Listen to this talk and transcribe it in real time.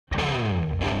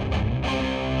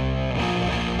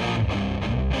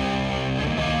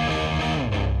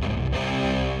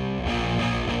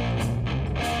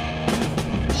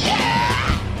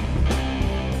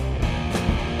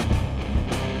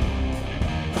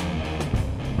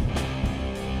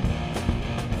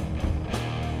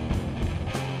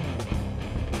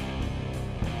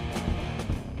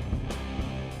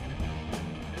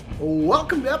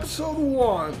Welcome to episode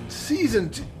 1, season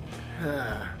 2.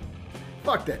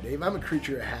 Fuck that, Dave. I'm a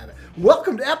creature of habit.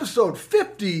 Welcome to episode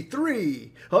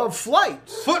 53 of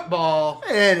Flights, Football,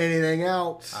 and anything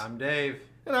else. I'm Dave.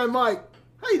 And I'm Mike.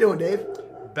 How you doing, Dave?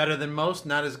 Better than most,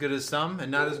 not as good as some, and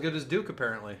not as good as Duke,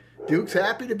 apparently. Duke's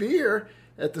happy to be here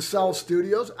at the South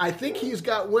Studios. I think he's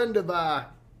got wind of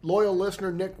loyal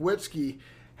listener Nick Witzke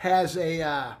has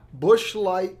a Busch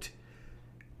Light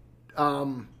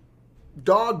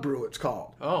dog brew, it's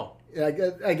called. Oh, I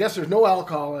guess there's no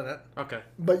alcohol in it. okay.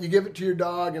 But you give it to your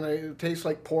dog, and it tastes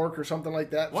like pork or something like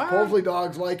that. What? Supposedly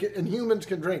dogs like it, and humans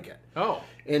can drink it. Oh,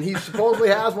 And he supposedly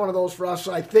has one of those for us,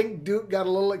 so I think Duke got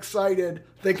a little excited,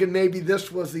 thinking maybe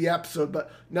this was the episode. But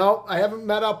no, I haven't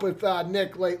met up with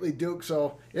Nick lately, Duke,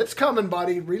 so it's coming,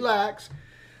 buddy. Relax.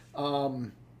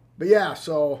 But yeah,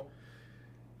 so...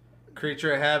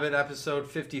 Creature of Habit, episode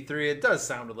 53. It does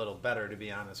sound a little better, to be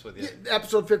honest with you.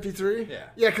 Episode 53? Yeah.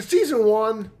 Yeah, because season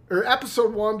 1, or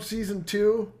episode 1, season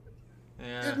 2...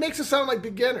 Yeah. It makes us sound like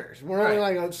beginners. We're only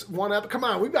Right. like one episode. Come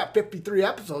on, we've got 53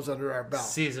 episodes under our belt.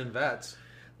 Seasoned vets.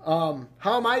 How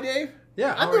am I, Dave?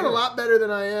 Yeah, how I'm are doing a you? lot better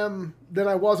than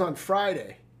I was on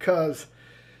Friday, because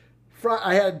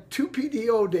I had 2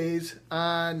 PDO days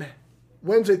on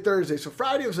Wednesday, Thursday. So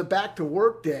Friday was a back to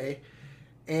work day,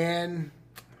 and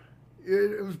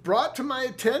it was brought to my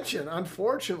attention,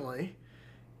 unfortunately.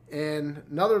 And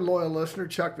another loyal listener,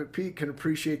 Chuck McPeak, can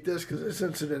appreciate this, because this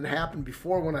incident happened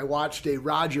before when I watched a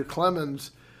Roger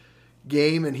Clemens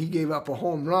game and he gave up a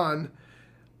home run.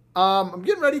 I'm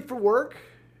getting ready for work.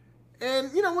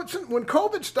 And, you know, when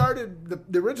COVID started,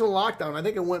 the original lockdown, I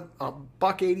think it went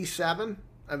 $187.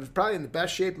 I was probably in the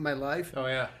best shape of my life. Oh,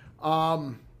 yeah.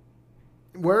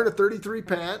 Wearing a 33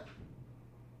 pant.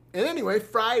 And anyway,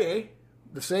 Friday,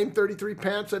 the same 33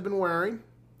 pants I've been wearing.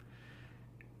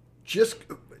 Just...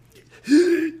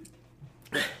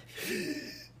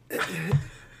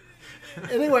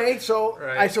 Anyway, so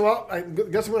Right. I said, well, I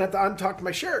guess I'm going to have to untuck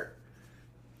my shirt.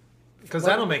 Because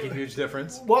that'll make a huge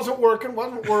difference. Wasn't working.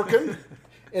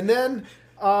 And then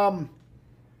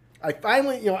I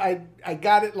finally, I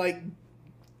got it like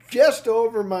just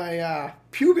over my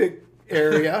pubic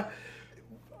area,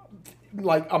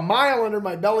 like a mile under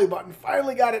my belly button.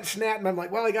 Finally got it snapped, and I'm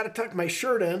like, well, I got to tuck my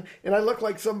shirt in, and I look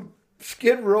like some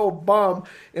Skid Row bum,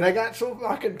 and I got so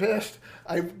fucking pissed.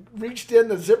 I reached in,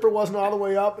 the zipper wasn't all the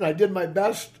way up, and I did my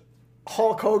best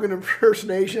Hulk Hogan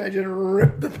impersonation. I just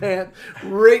ripped the pant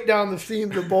right down the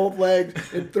seams of both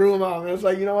legs and threw them out. And I was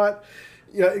like, you know what?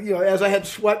 As I had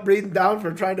sweat breathing down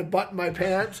from trying to button my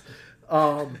pants,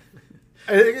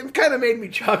 it kind of made me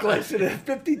chuckle. I said, a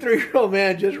 53-year-old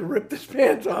man just ripped his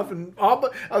pants off, and I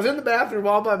was in the bathroom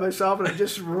all by myself, and I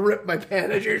just ripped my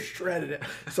pants. I just shredded it.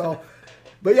 So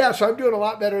I'm doing a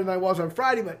lot better than I was on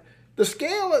Friday. But the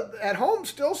scale at home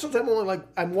still says I'm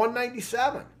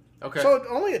 197. Okay. So it's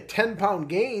only a 10-pound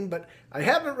gain, but I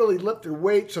haven't really lifted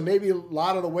weight, so maybe a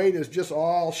lot of the weight is just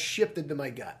all shifted to my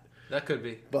gut. That could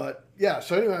be. But yeah,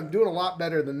 so anyway, I'm doing a lot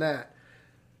better than that.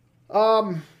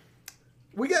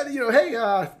 We got, hey,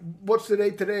 what's the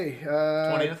date today?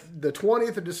 20th. The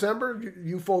 20th of December.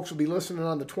 You folks will be listening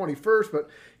on the 21st,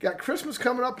 but got Christmas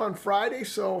coming up on Friday,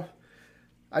 so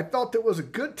I felt it was a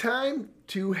good time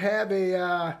to have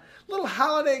a little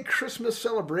holiday Christmas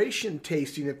celebration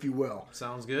tasting, if you will.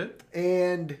 Sounds good.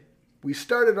 And we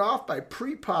started off by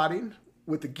pre-potting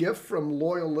with a gift from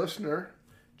loyal listener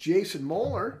Jason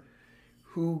Moeller,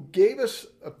 who gave us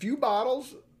a few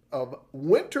bottles of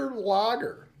winter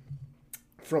lager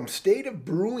from State of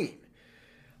Brewing.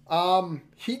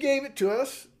 He gave it to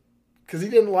us because he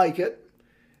didn't like it.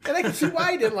 And I can see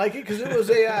why he didn't like it, because it was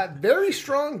a very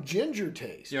strong ginger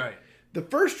taste. You're right. The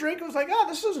first drink was like, oh,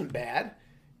 this isn't bad.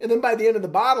 And then by the end of the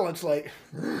bottle, it's like,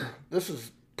 this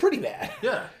is pretty bad.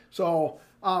 Yeah. So,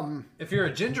 If you're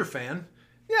a ginger fan,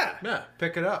 yeah.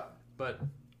 pick it up. But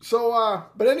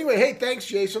But anyway, hey, thanks,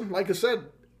 Jason. Like I said,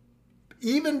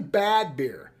 even bad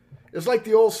beer. It's like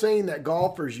the old saying that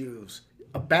golfers use.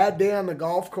 A bad day on the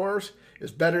golf course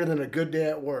is better than a good day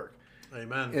at work.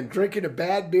 amen. And drinking a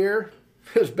bad beer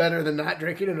is better than not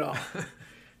drinking at all.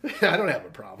 I don't have a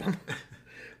problem.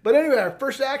 But anyway, our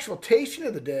first actual tasting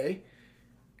of the day,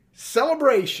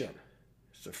 Celebration.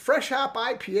 It's a fresh hop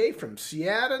IPA from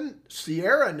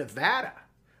Sierra Nevada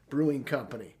Brewing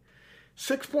Company.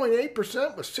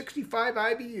 6.8% with 65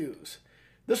 IBUs.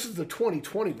 This is the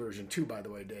 2020 version too, by the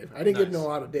way, Dave. I didn't get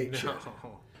no out-of-date shit.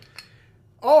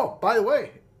 Oh, by the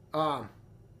way,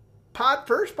 pod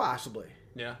first possibly.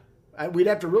 Yeah. We'd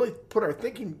have to really put our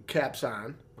thinking caps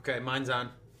on. Okay, mine's on.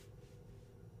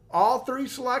 All 3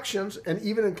 selections, and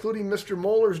even including Mr.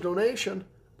 Moeller's donation,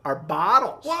 are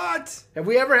bottles. What? Have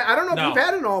we ever? I don't know if No. we've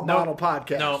had an all No. bottle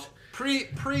podcast. No.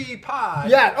 Pre-pod.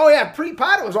 Yeah. Oh yeah.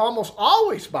 Pre-pot it was almost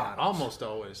always bottles. Almost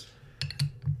always.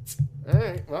 All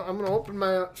right. Well, I'm going to open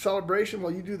my celebration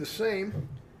while you do the same.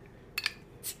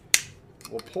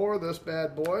 We'll pour this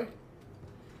bad boy.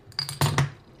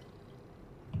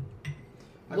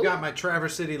 I've got my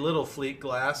Traverse City Little Fleet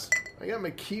glass. I got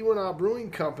my Keweenaw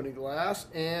Brewing Company glass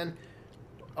and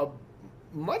a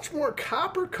much more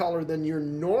copper color than your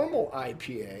normal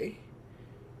IPA.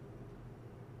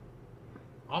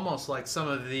 Almost like some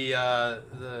of the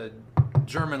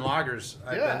German lagers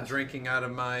I've been drinking out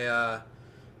of my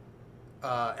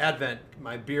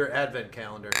my beer advent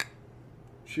calendar.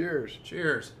 Cheers.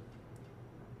 Cheers.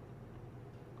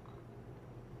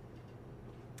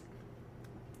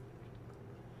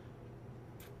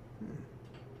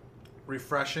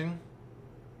 Refreshing.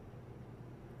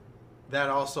 That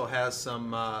also has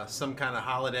some kind of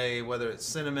holiday, whether it's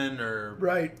cinnamon or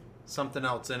Right. something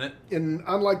else in it. And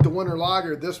unlike the winter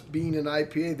lager, this being an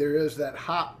IPA, there is that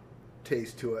hop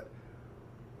taste to it.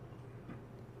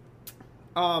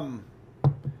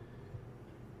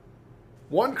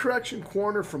 One correction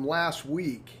corner from last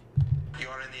week.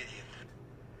 You're an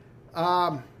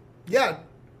idiot. Yeah,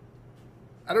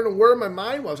 I don't know where my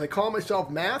mind was. I call myself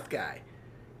math guy.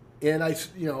 And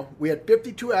we had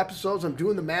 52 episodes. I'm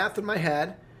doing the math in my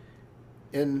head.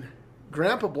 And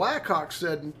Grandpa Blackhawk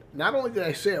said, not only did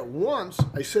I say it once,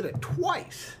 I said it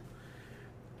twice.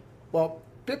 Well,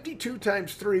 52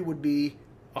 times 3 would be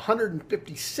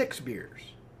 156 beers.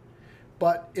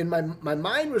 But in my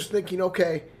mind was thinking,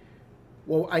 okay,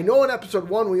 well, I know in episode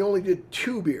 1 we only did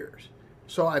 2 beers.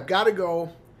 So I've got to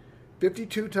go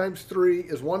 52 times 3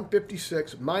 is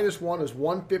 156, minus 1 is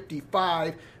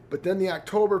 155. But then the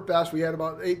Oktoberfest, we had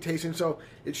about 8 tastings, so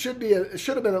it should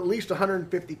have been at least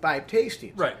 155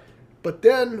 tastings. Right. But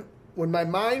then when my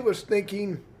mind was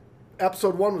thinking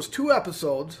episode 1 was 2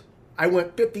 episodes, I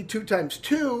went 52 times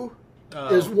 2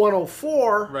 is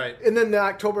 104. Right. And then the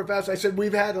Oktoberfest, I said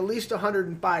we've had at least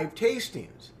 105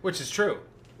 tastings. Which is true.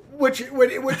 Which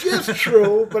is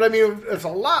true, but I mean, it's a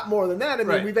lot more than that. I mean,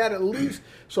 Right. we've had at least,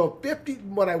 so 50,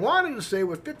 what I wanted to say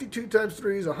was 52 times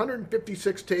 3 is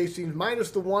 156 tastings,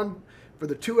 minus the 1 for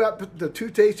the two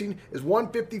tasting is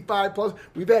 155 plus.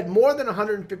 We've had more than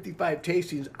 155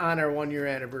 tastings on our 1 year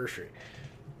anniversary.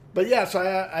 But yeah, so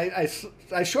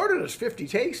I shorted us 50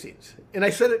 tastings, and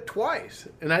I said it twice,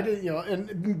 and I didn't,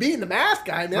 and being the math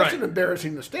guy, I mean, that's Right. an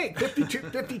embarrassing mistake.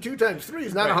 52 times 3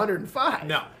 is not Right. 105.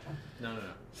 No.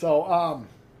 So, all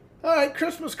right,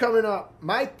 Christmas coming up.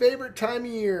 My favorite time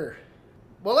of year.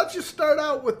 Well, let's just start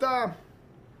out with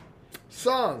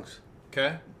songs.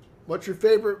 Okay. What's your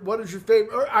favorite? What is your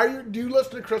favorite? Or do you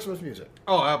listen to Christmas music?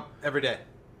 Oh, every day.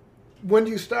 When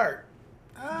do you start?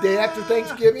 Day after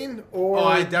Thanksgiving, or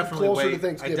I definitely closer wait. to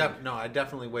Thanksgiving? I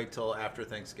definitely wait till after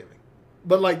Thanksgiving.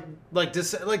 But like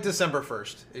December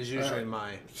 1st is usually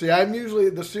my. See, I'm usually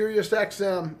the Sirius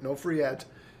XM, no free ads.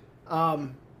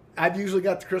 I've usually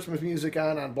got the Christmas music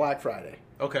on Black Friday.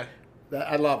 Okay.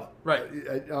 I love it.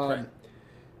 Right. Right.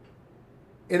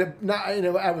 And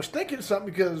I was thinking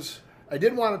something because I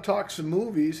did want to talk some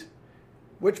movies,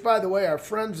 which, by the way, our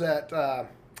friends at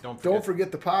Don't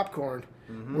Forget the Popcorn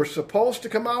were supposed to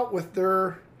come out with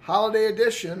their holiday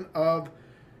edition of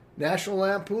National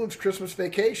Lampoon's Christmas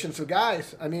Vacation. So,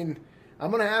 guys, I mean,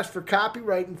 I'm going to ask for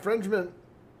copyright infringement,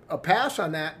 a pass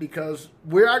on that, because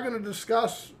we are going to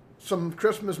discuss some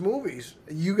Christmas movies.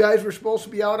 You guys were supposed to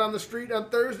be out on the street on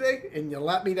Thursday, and you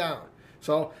let me down.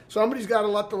 So somebody's got to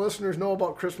let the listeners know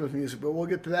about Christmas music, but we'll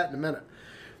get to that in a minute.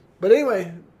 But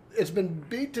anyway, it's been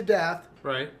beat to death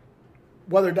Right.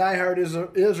 whether Die Hard is or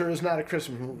is not a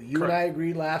Christmas movie. You and I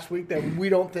agreed last week that we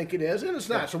don't think it is, and it's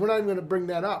not. Yeah. So we're not even going to bring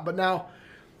that up. But now,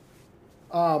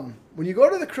 when you go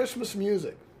to the Christmas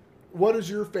music, what is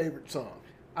your favorite song?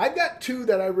 I've got 2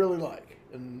 that I really like.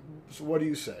 And so what do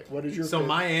you say? What is your favorite?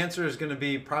 My answer is going to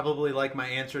be probably like my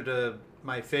answer to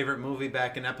my favorite movie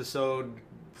back in episode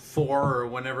 4 or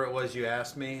whenever it was you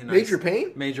asked me. And Major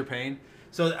Pain? Major Pain.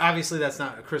 So obviously that's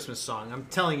not a Christmas song. I'm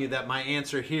telling you that my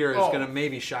answer here is going to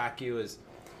maybe shock you.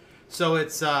 So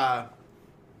it's so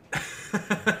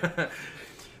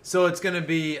it's going to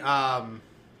be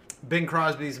Bing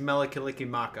Crosby's Mele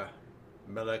Kalikimaka.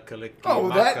 Mele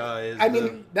Kalikimaka is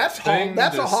that's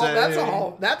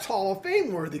Hall of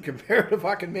Fame worthy compared to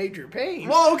fucking Major Pain.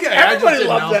 Well, okay, everybody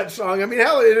loves that song. I mean,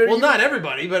 hell, not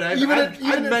everybody, but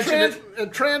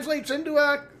it translates into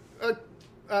a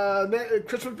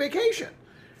Christmas Vacation.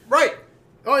 Right.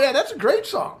 Oh yeah, that's a great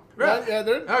song. Right.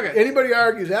 Okay. Anybody who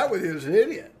argues that with you is an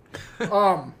idiot.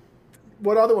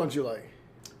 What other ones you like?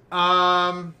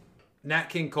 Nat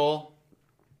King Cole.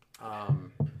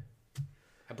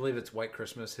 I believe it's White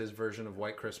Christmas, his version of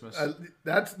White Christmas.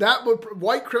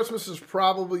 White Christmas is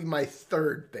probably my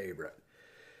third favorite.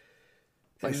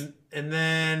 And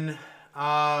then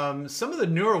some of the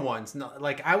newer ones,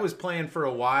 like I was playing for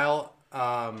a while,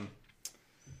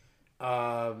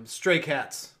 Stray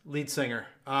Cats lead singer.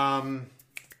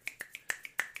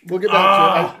 We'll get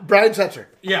back to it. Brian Setzer.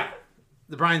 Yeah,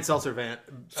 the Brian Seltzer band.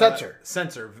 Setzer.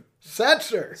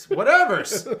 Whatever.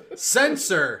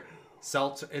 Censor.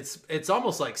 Seltzer. It's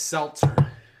almost like seltzer,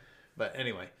 but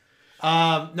anyway.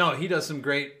 No, he does some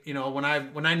great. When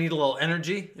I need a little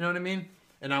energy, you know what I mean,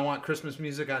 and I want Christmas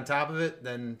music on top of it,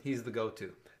 then he's the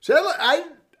go-to. So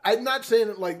I'm not saying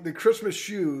that like the Christmas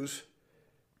Shoes.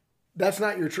 That's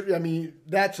not your.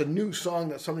 That's a new song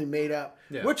that somebody made up,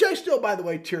 which I still, by the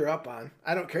way, tear up on.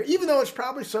 I don't care, even though it's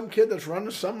probably some kid that's running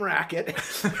some racket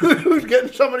who's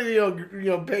getting somebody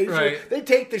paid. Right. So they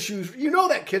take the shoes.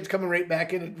 That kid's coming right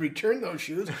back in and return those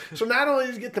shoes. So not only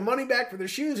does he get the money back for the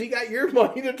shoes, he got your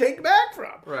money to take back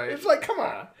from. Right. It's like, come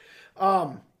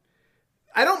on.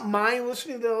 I don't mind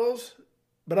listening to those,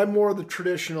 but I'm more of the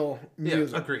traditional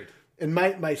music. Yeah, agreed. And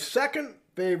my second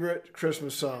favorite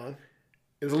Christmas song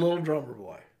is A Little Drummer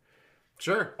Boy.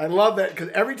 Sure. I love that because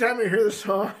every time I hear the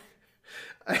song,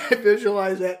 I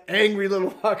visualize that angry little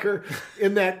fucker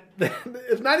in that.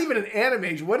 It's not even an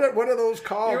animation. What are those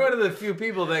called? You're one of the few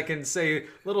people that can say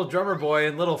 "little drummer boy"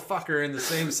 and "little fucker" in the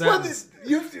same sentence.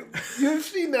 Well, you've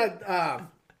seen that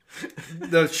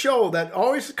the show that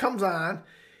always comes on,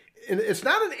 and it's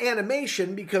not an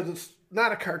animation because it's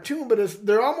not a cartoon, but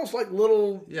they're almost like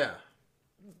little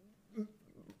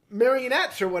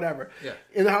marionettes or whatever. Yeah.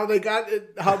 And how they got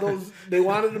it, they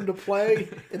wanted him to play,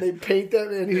 and they paint them,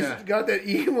 and he's got that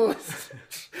emo.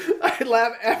 I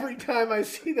laugh every time I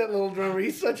see that little drummer.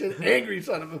 He's such an angry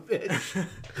son of a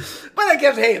bitch. But I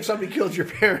guess, hey, if somebody kills your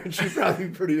parents, you'd probably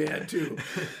be pretty mad too.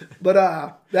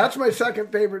 But that's my second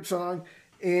favorite song,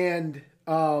 and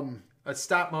it's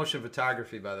stop motion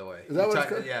photography, by the way. Is that what it's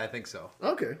called? Yeah, I think so.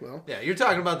 Okay, well. Yeah, you're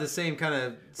talking about the same kind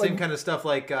of stuff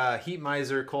like Heat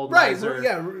Miser, Cold Miser.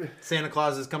 Yeah. Santa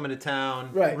Claus is coming to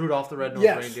town. Right. Rudolph the Red-Nosed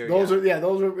Reindeer. Those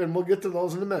are, and we'll get to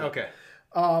those in a minute. Okay.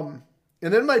 And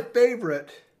then my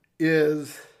favorite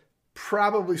is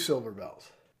probably Silver Bells.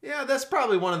 Yeah, that's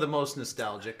probably one of the most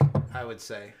nostalgic, I would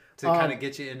say, to kind of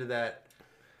get you into that.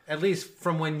 At least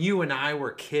from when you and I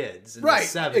were kids in the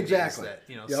 70s. Exactly.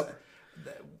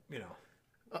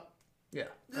 Yeah.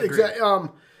 Exactly.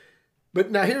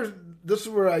 But now this is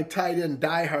where I tied in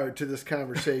Die Hard to this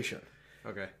conversation.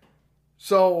 Okay.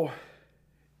 So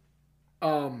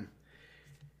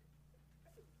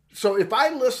if I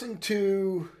listen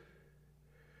to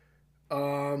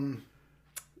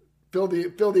fill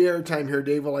the airtime here,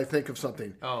 Dave, while I think of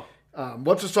something. Oh.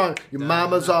 What's the song? Your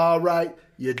mama's all right.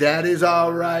 Your daddy's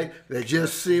all right. They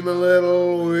just seem a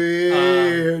little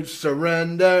weird.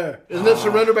 Surrender. Isn't it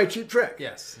Surrender by Cheap Trick?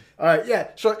 Yes. All right, yeah.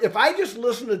 So if I just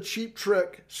listen to Cheap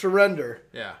Trick, Surrender,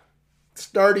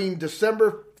 starting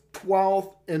December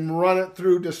 12th and run it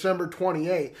through December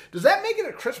 28th, does that make it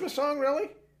a Christmas song, really?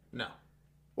 No.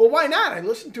 Well, why not? I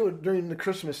listened to it during the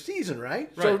Christmas season,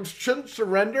 right? So shouldn't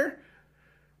Surrender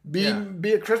be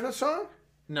a Christmas song?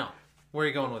 No. Where are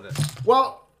you going with this?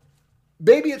 Well,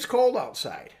 Baby It's Cold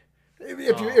Outside.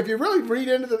 If you really read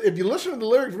into if you listen to the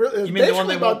lyrics, it's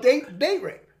basically about date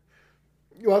rape.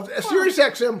 Well, Sirius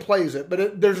XM plays it,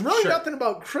 but there's really nothing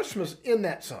about Christmas in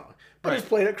that song. But it's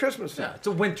played at Christmas time. Yeah, it's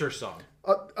a winter song.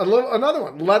 Another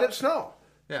one, Let It Snow.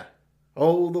 Yeah.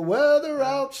 Oh, the weather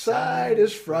outside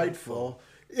is frightful.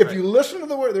 If you listen to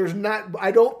the word,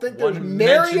 I don't think there's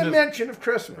nary a mention of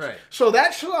Christmas. Right. So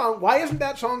that song, why isn't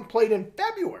that song played in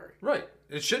February? Right.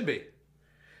 It should be.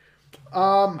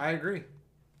 I agree.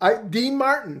 Dean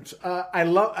Martin's,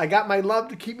 I got my love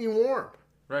to keep me warm.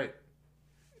 Right.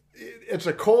 It's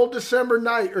a cold December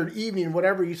night or evening,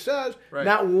 whatever he says. Right.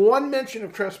 Not one mention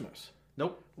of Christmas.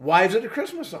 Nope. Why is it a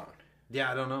Christmas song?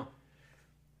 Yeah, I don't know.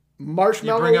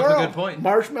 Marshmallow You bring World. up a good point.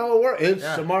 Marshmallow World. It's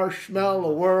a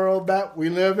marshmallow world that we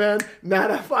live in.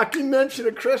 Not a fucking mention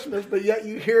of Christmas, but yet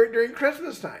you hear it during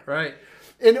Christmas time. Right.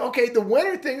 And okay, the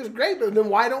winter thing is great, but then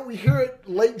why don't we hear it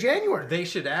late January? They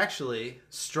should actually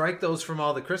strike those from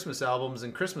all the Christmas albums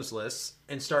and Christmas lists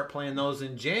and start playing those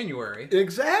in January.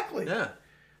 Exactly. Yeah.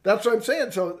 That's what I'm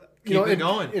saying. So keep it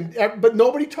going. But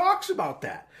nobody talks about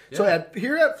that. Yeah. So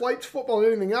here at Flights Football and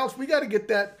anything else, we got to get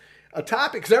that a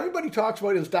topic, because everybody talks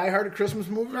about, is Die Hard a Christmas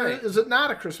movie or is it not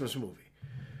a Christmas movie?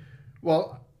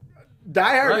 Well,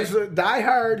 Die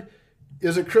Hard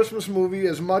is a Christmas movie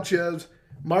as much as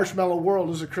Marshmallow World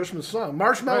is a Christmas song.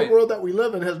 Marshmallow World that we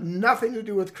live in has nothing to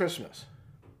do with Christmas.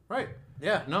 Right.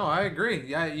 Yeah, no, I agree.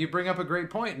 Yeah, you bring up a great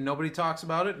point, and nobody talks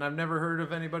about it, and I've never heard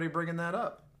of anybody bringing that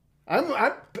up. I'm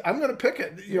going to pick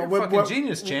it. You're a fucking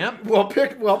genius, champ. Well,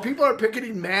 people are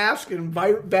picketing masks and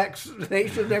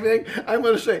vaccination and everything. I'm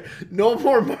going to say no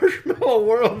more marshmallow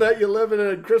world that you live in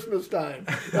at Christmas time.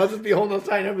 I'll just be holding a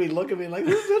sign. Everybody look at me like,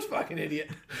 who's this fucking idiot?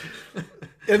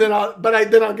 And then I'll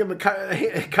give him a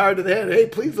card to the hand. Hey,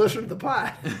 please listen to the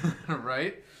pod.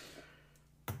 Right.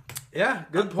 Yeah,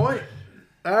 good point.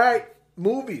 All right,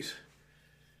 movies.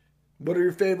 What are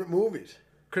your favorite movies?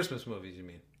 Christmas movies, you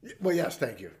mean? Well, yes,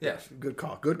 thank you. Yeah. Yes, good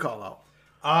call. Good call out.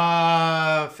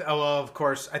 Well, of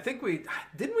course. I think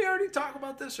didn't we already talk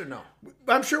about this or no?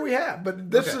 I'm sure we have,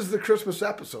 but this is the Christmas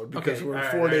episode because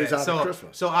we're 4 days out of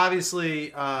Christmas. So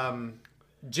obviously,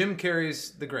 Jim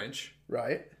Carrey's The Grinch.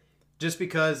 Right. Just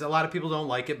because a lot of people don't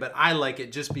like it, but I like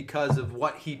it just because of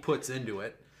what he puts into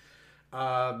it.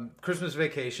 Christmas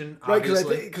Vacation,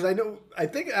 obviously. Right, because I don't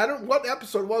what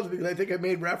episode it was, because I think I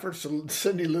made reference to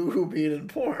Cindy Lou Who being in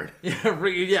porn.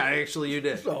 Yeah, actually you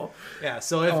did. So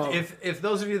if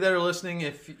those of you that are listening,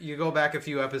 if you go back a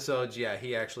few episodes, yeah,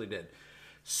 he actually did.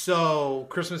 So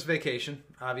Christmas Vacation,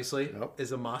 obviously,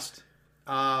 is a must.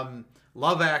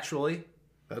 Love Actually.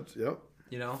 That's You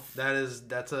know,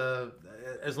 that's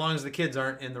as long as the kids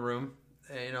aren't in the room,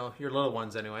 you know, your little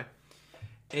ones anyway.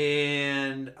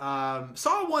 And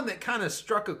saw one that kind of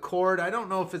struck a chord. I don't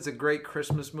know if it's a great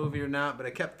Christmas movie or not, but I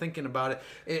kept thinking about it.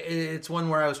 It's one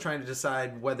where I was trying to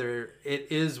decide whether it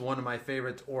is one of my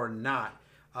favorites or not.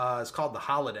 It's called The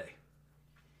Holiday.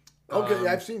 Okay,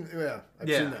 I've seen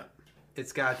that.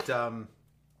 It's got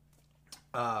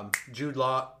Jude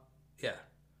Law. Yeah.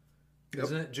 Yep.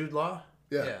 Isn't it Jude Law?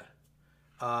 Yeah.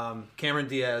 Cameron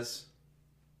Diaz,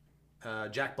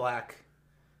 Jack Black,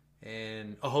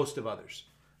 and a host of others.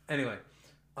 Anyway,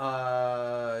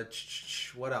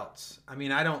 what else? I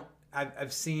mean,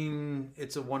 I've seen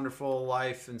It's a Wonderful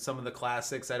Life and some of the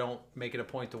classics. I don't make it a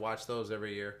point to watch those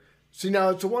every year. See, now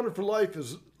It's a Wonderful Life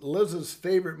is Liz's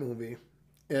favorite movie.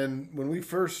 And when we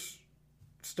first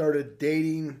started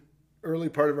dating, early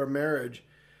part of our marriage,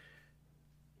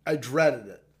 I dreaded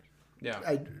it.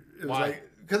 Yeah. Why?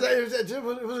 Because it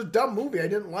was a dumb movie. I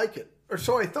didn't like it. Or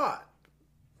so I thought.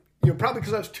 Probably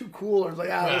because I was too cool. I was like,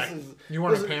 this is... You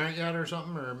weren't a parent yet or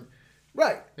something? Or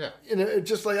Right. Yeah. And it's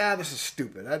just like, this is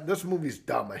stupid. This movie's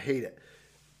dumb. I hate it.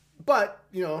 But,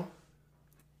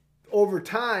 over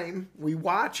time, we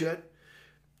watch it.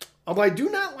 Although I do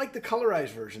not like the colorized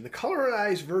version. The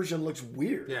colorized version looks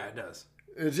weird. Yeah, it does.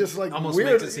 It's just like almost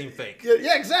weird. Makes it seem fake.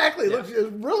 Yeah, exactly. It's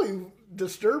really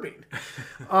disturbing.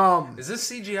 Is this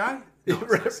CGI? No,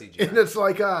 it's not CGI. And it's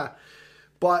like,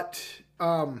 but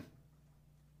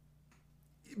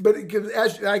it gives,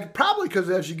 probably because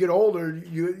as you get older,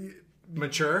 you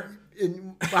mature.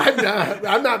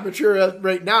 I'm not mature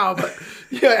right now, but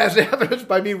as evidenced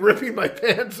by me ripping my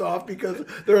pants off because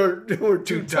they were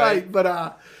too tight.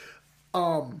 But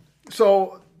but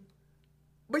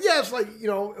yeah, it's like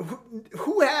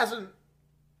who hasn't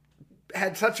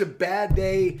had such a bad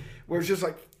day where it's just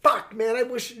like, fuck, man, I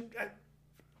wish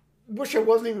I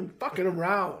wasn't even fucking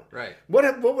around. Right.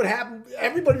 What would happen?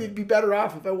 Everybody would be better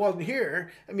off if I wasn't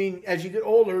here. I mean, as you get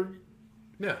older,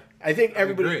 yeah, I think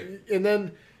everybody. And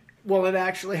then, well, it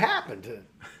actually happened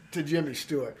to Jimmy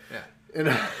Stewart. Yeah. And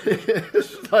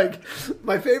it's like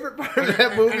my favorite part of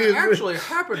that movie and it actually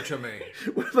happened to me.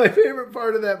 My favorite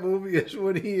part of that movie is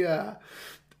when he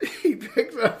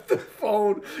picks up the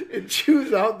phone and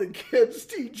chews out the kid's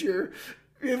teacher.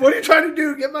 What are you trying to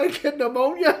do? Get my kid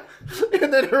pneumonia?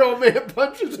 And then her old man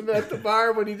punches him at the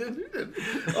bar when he didn't.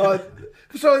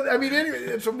 So, I mean, anyway,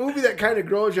 it's a movie that kind of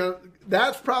grows you.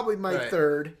 That's probably my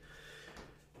third.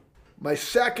 My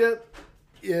second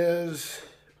is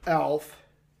Elf.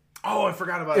 Oh, I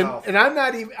forgot about Elf. And I'm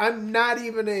not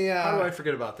even a. How do I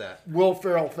forget about that? Will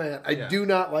Ferrell fan. I do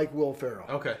not like Will Ferrell.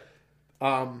 Okay.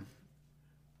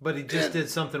 But he just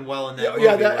did something well in that movie.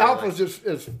 Yeah, that Elf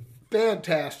is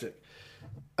fantastic.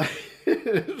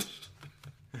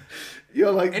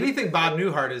 Like anything Bob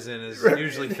Newhart is in is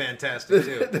usually fantastic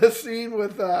too. The scene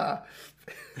with the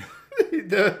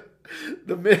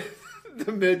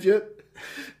midget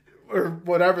or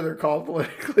whatever they're called,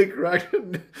 politically correct,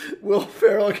 and Will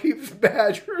Ferrell keeps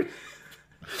badgering,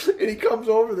 and he comes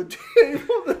over the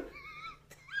table.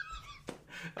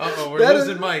 We're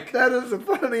losing Mike. That is the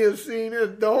funniest scene.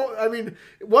 I mean,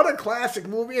 what a classic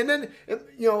movie, and then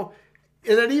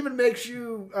and it even makes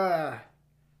you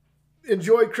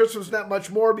enjoy Christmas that much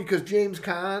more because James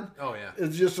Caan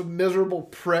is just a miserable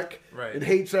prick and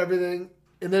hates everything.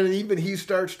 And then even he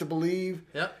starts to believe.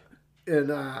 Yep.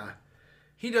 And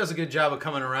He does a good job of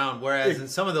coming around. Whereas in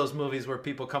some of those movies where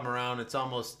people come around, it's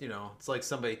almost, it's like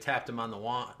somebody tapped him on the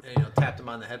wand, tapped him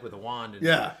on the head with a wand. And,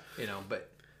 yeah. But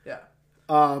yeah.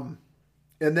 And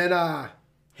then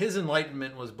his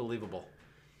enlightenment was believable.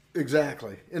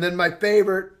 Exactly. And then my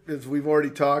favorite, as we've already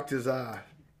talked, is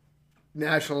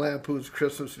National Lampoon's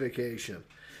Christmas Vacation.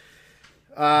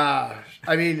 I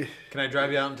mean, can I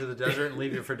drive you out into the desert and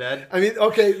leave you for dead? I mean,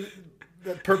 okay,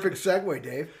 perfect segue,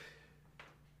 Dave.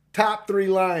 Top 3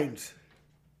 lines.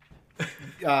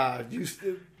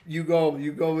 You go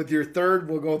with your third.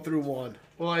 We'll go through one.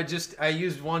 Well, I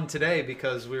used one today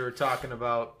because we were talking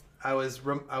about. I was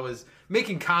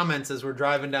making comments as we're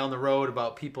driving down the road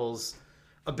about people's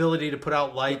ability to put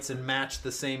out lights and match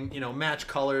the same, match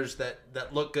colors that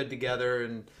look good together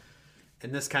and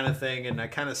this kind of thing. And I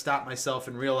kind of stopped myself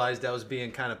and realized I was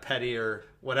being kind of petty or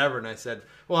whatever. And I said,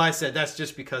 that's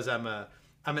just because I'm an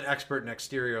expert in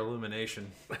exterior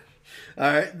illumination.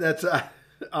 All right, that's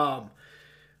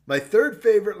my third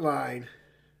favorite line.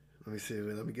 Let me see.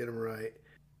 Let me get them right.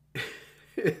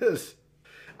 Is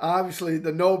obviously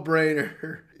the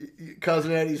no-brainer.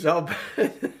 Cousin Eddie's up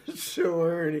in the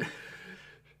sewer, and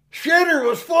shitter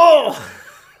was full.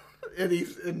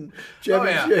 And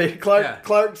Chevy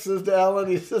Clark says to Ellen,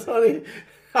 he says, "Honey,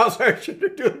 how's our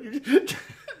shitter doing? You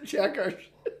check our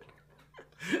shit."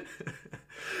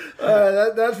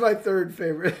 That's my third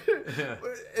favorite. Yeah.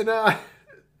 And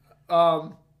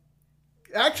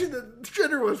actually, the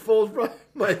shitter was full is probably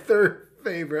my third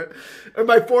favorite, or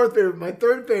my fourth favorite. My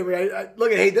third favorite. I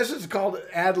look at. Hey, this is called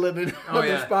ad-libbing on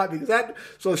the spot because that.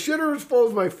 So shitter was full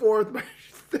is my fourth. My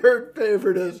third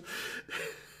favorite is.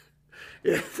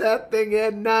 If that thing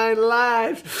had 9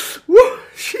 lives, woo,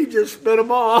 she just spit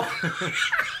them all.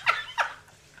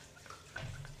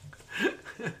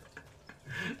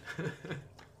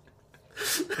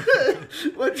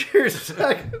 What's your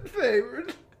second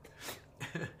favorite?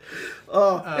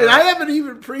 And I haven't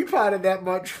even pre-potted that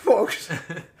much, folks.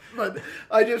 But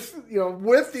I just,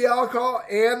 with the alcohol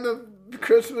and the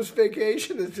Christmas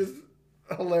Vacation, it's just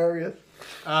hilarious.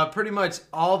 Pretty much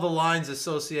all the lines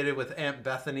associated with Aunt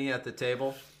Bethany at the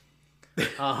table.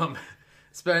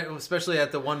 Especially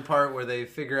at the one part where they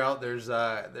figure out there's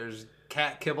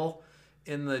cat kibble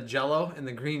in the Jello, in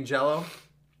the green Jello.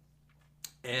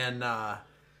 And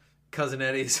Cousin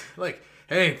Eddie's like,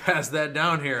 "Hey, pass that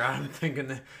down here.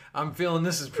 I'm feeling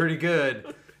this is pretty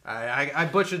good." I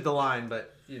butchered the line,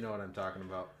 but you know what I'm talking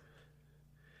about.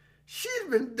 She's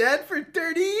been dead for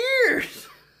 30 years.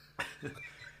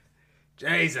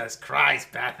 Jesus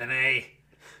Christ, Bethany.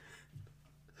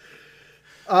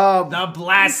 The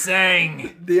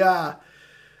blessing. Yeah.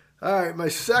 All right, my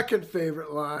second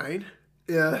favorite line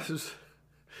is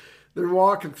they're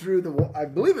walking through I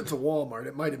believe it's a Walmart.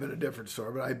 It might have been a different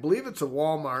store, but I believe it's a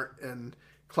Walmart, and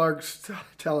Clark's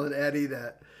telling Eddie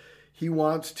that he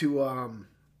wants to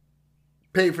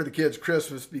pay for the kids'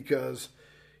 Christmas because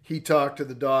he talked to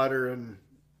the daughter and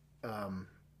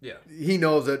he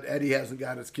knows that Eddie hasn't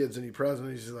got his kids any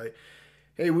presents. He's like,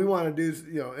 "Hey, we want to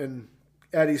do," and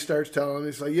Eddie starts telling him,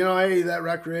 he's like, "Hey, that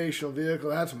recreational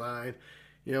vehicle, that's mine.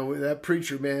 That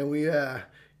preacher man, we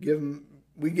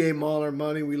gave him all our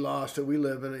money, we lost it, we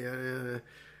live in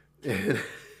it."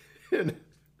 And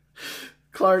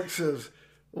Clark says,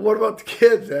 "Well, what about the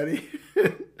kids, Eddie?"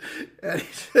 Eddie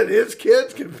said, "His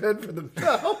kids can fend for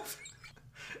themselves."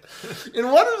 And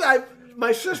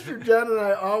my sister Jen and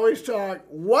I always talk,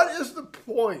 what is the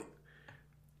point?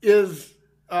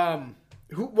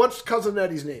 What's Cousin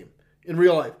Eddie's name in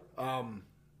real life?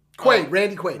 Quaid,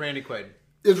 Randy Quaid. Randy Quaid.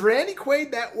 Is Randy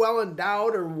Quaid that well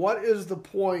endowed, or what is the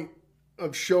point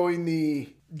of showing the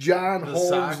John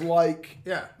Holmes-like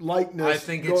likeness? I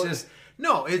think it's just...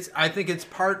 No, I think it's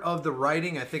part of the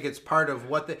writing. I think it's part of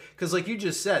because like you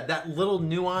just said, that little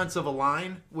nuance of a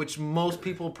line, which most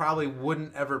people probably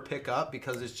wouldn't ever pick up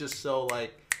because it's just so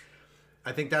like,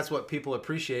 I think that's what people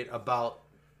appreciate about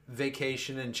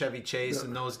Vacation and Chevy Chase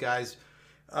and those guys.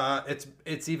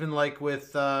 It's even like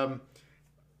with, like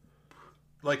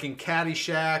in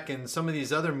Caddyshack and some of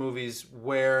these other movies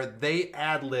where they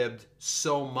ad-libbed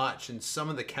so much, and some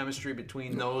of the chemistry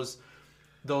between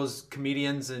those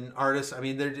comedians and artists, I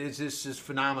mean, it's just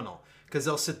phenomenal because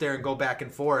they'll sit there and go back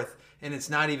and forth, and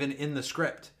it's not even in the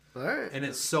script. All right. And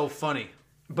it's so funny.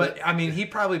 But, I mean, he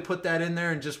probably put that in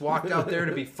there and just walked out there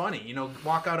to be funny.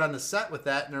 Walk out on the set with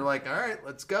that, and they're like, "All right,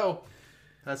 let's go.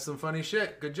 That's some funny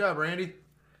shit. Good job, Randy."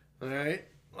 All right.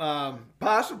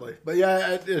 Possibly. But,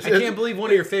 yeah. I can't believe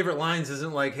one of your favorite lines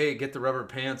isn't like, "Hey, get the rubber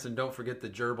pants and don't forget the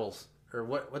gerbils." Or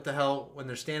what the hell, when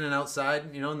they're standing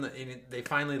outside, and they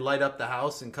finally light up the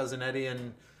house, and Cousin Eddie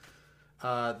and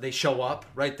they show up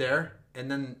right there. And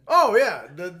then Oh yeah,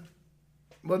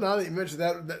 well now that you mentioned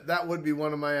that would be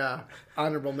one of my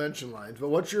honorable mention lines. But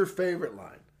what's your favorite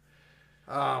line?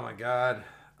 oh my god.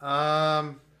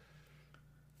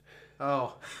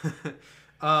 Oh.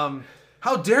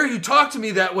 How dare you talk to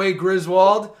me that way,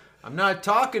 Griswold? I'm not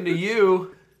talking to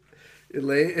you.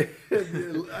 Elaine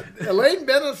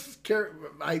Bennett's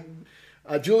character,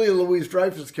 Julia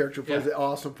Louis-Dreyfus' character plays an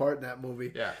awesome part in that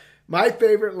movie. Yeah. My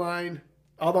favorite line,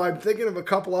 although I'm thinking of a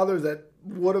couple others that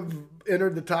would have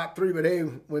entered the top 3, but hey,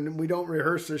 when we don't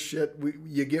rehearse this shit,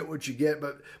 you get what you get.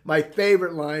 But my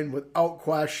favorite line, without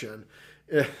question,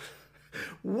 is,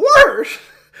 worse?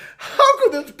 How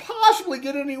could this possibly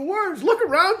get any worse? Look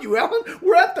around you, Ellen.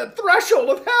 We're at the threshold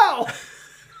of hell.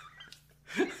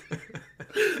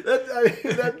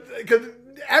 Because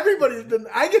everybody's been,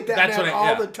 I get that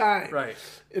all the time. Right.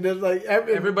 And it's like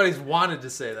everybody's wanted to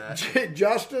say that.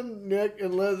 Justin, Nick,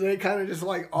 and Liz, they kind of just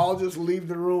like all just leave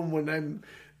the room when I'm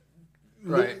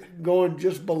going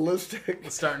just ballistic.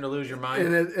 Starting to lose your mind.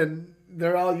 And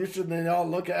they're all used to it, and they all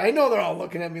look at, I know they're all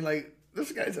looking at me like,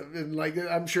 this guy's, and like,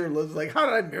 I'm sure Liz is like, how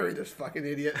did I marry this fucking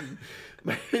idiot?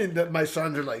 And my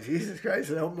sons are like, Jesus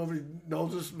Christ, I hope nobody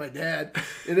knows this is my dad.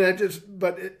 And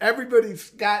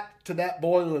everybody's got to that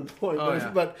boiling point.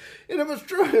 But and it was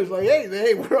true. It was like,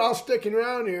 hey, we're all sticking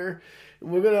around here. And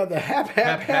we're going to have the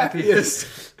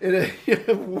happiest. And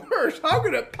worse. How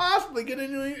could it possibly get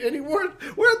any worse?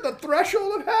 We're at the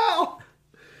threshold of hell.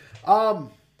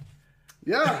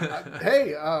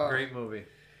 Great movie.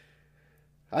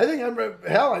 I think I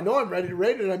know I'm ready to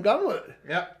rate it. I'm done with it.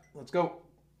 Yep. Let's go.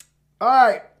 All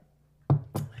right.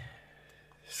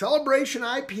 Celebration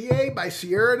IPA by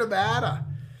Sierra Nevada.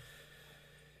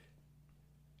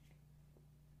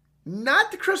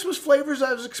 Not the Christmas flavors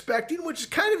I was expecting, which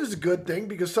kind of is a good thing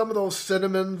because some of those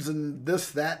cinnamons and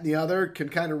this, that, and the other can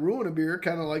kind of ruin a beer,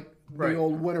 kind of like the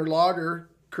old winter lager,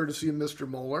 courtesy of Mr.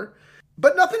 Moeller.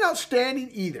 But nothing outstanding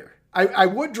either. I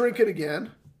would drink it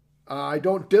again. I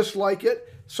don't dislike it.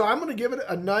 So I'm going to give it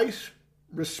a nice,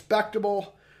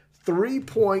 respectable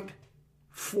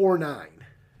 3.49.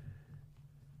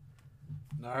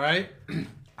 All right.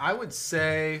 I would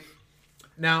say,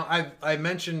 now I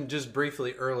mentioned just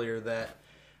briefly earlier that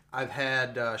I've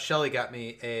had, Shelly got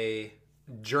me a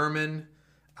German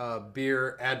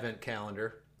beer advent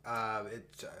calendar.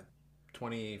 It's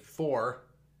 24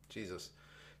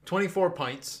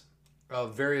 pints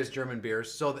of various German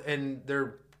beers. So, and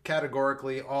they're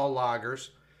categorically all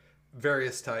lagers,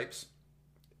 various types.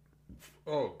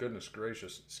 Oh, goodness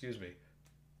gracious. Excuse me.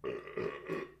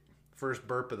 First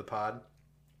burp of the pod.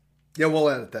 Yeah, we'll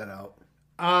edit that out.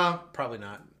 Probably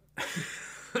not.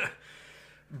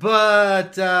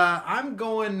 But I'm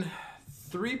going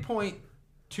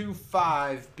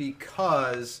 3.25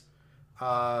 because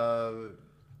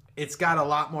it's got a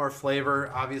lot more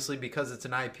flavor, obviously, because it's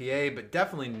an IPA, but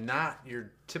definitely not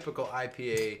your typical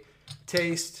IPA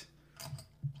taste.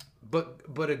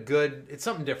 But a good, it's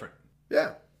something different.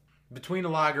 Yeah. Between a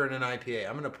lager and an IPA.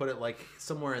 I'm going to put it like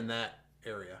somewhere in that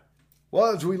area.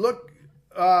 Well, as we look,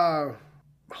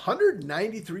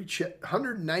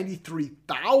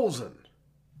 193,000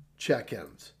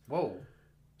 check-ins. Whoa.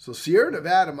 So Sierra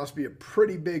Nevada must be a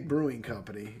pretty big brewing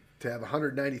company to have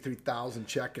 193,000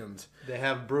 check-ins. They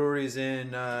have breweries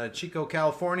in Chico,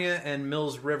 California, and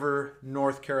Mills River,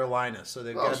 North Carolina. So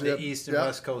they've got the East and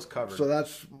West Coast covered. So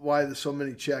that's why there's so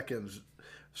many check-ins.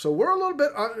 So we're a little bit,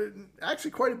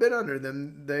 actually quite a bit under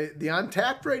them. The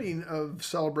Untappd rating of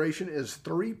Celebration is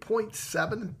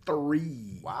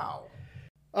 3.73. Wow.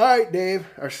 All right, Dave,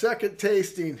 our second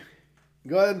tasting.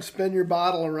 Go ahead and spin your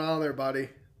bottle around there, buddy.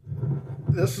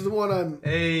 This is the one I'm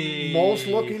most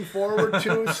looking forward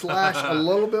to / a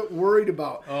little bit worried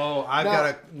about. Oh, I've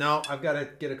got to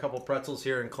get a couple pretzels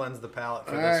here and cleanse the palate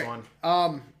for this one.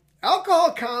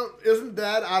 Alcohol count isn't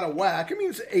that out of whack. I mean,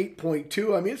 it's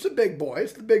 8.2. I mean, it's a big boy.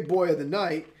 It's the big boy of the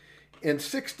night. And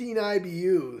 16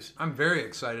 IBUs. I'm very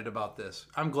excited about this.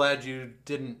 I'm glad you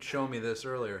didn't show me this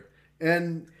earlier.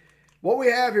 And what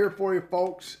we have here for you,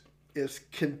 folks, is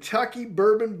Kentucky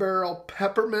Bourbon Barrel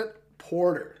Peppermint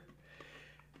Porter.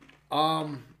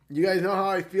 You guys know how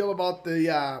I feel about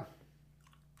the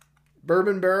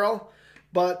Bourbon Barrel,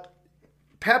 but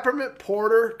Peppermint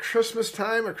Porter, Christmas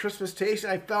time or Christmas taste,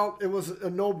 I felt it was a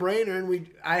no-brainer, and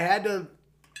I had to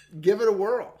give it a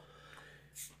whirl.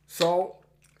 So,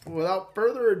 without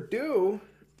further ado,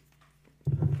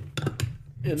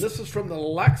 and this is from the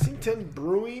Lexington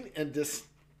Brewing and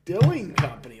Distilling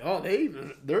Company. Oh,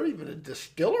 they're even a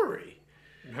distillery.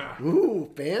 Ooh,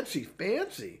 fancy,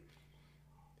 fancy.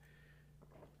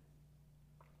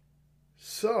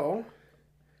 So,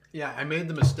 yeah, I made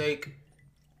the mistake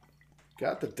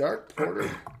Got the dark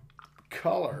porter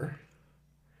color.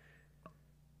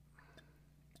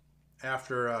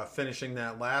 After finishing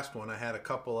that last one, I had a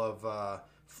couple of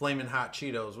Flamin' Hot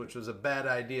Cheetos, which was a bad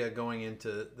idea going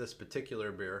into this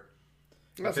particular beer.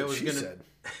 That's what she said.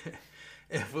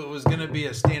 If it was gonna be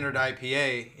a standard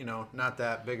IPA, not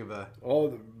that big of a. Oh,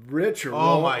 the rich aroma!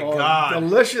 Oh my God,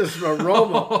 delicious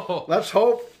aroma. Let's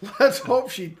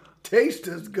hope she tastes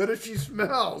as good as she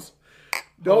smells.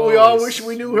 Don't we all wish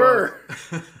we knew her?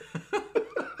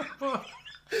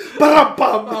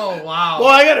 Oh wow! Well,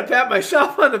 I gotta pat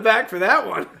myself on the back for that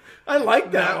one. I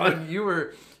like that one.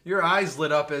 Your eyes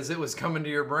lit up as it was coming to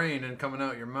your brain and coming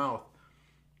out your mouth.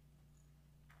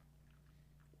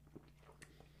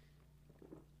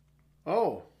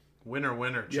 Oh.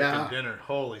 Winner, chicken dinner.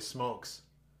 Holy smokes.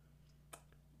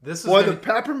 This is the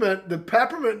peppermint,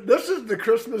 this is the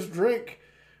Christmas drink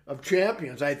of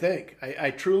champions, I think.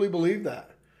 I truly believe that.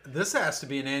 This has to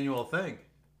be an annual thing.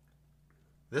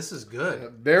 This is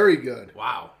good. Very good.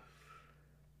 Wow.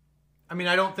 I mean,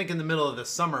 I don't think in the middle of the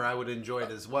summer I would enjoy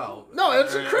it as well. No,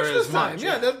 it's a Christmas time.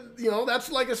 Yeah,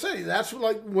 that's like I say. That's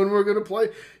like when we're going to play.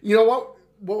 You know what?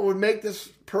 What would make this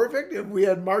perfect if we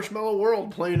had Marshmallow World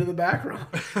playing in the background.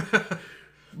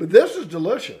 But this is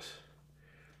delicious.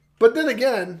 But then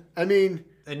again, I mean...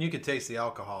 And you could taste the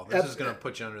alcohol. This is going to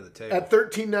put you under the table. At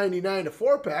 $13.99 a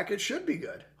 4-pack, it should be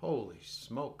good. Holy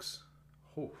smokes.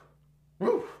 Ooh.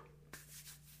 Woo.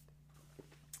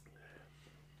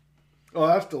 Oh,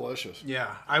 that's delicious.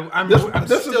 Yeah, I'm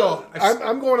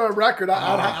going on record.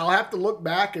 I'll have to look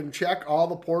back and check all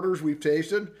the porters we've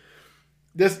tasted.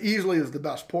 This easily is the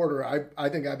best porter I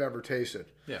think I've ever tasted.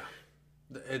 Yeah,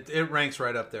 it ranks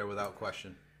right up there without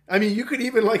question. I mean, you could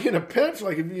even, like in a pinch,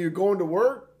 like if you're going to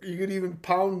work, you could even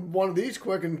pound one of these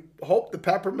quick and hope the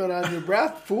peppermint on your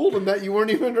breath fooled them that you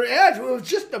weren't even under edge. It was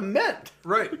just a mint.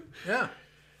 Right. Yeah.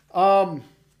 I'm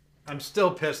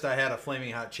still pissed I had a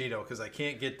Flaming Hot Cheeto because I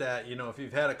can't get that. If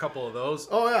you've had a couple of those,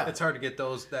 it's hard to get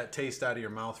that taste out of your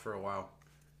mouth for a while.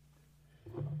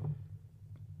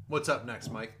 What's up next,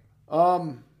 Mike?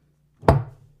 I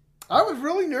was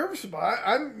really nervous about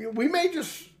it. We may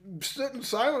just sit in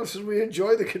silence as we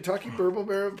enjoy the Kentucky Bourbon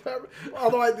Barrel Pepper.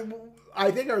 Although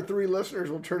I think our 3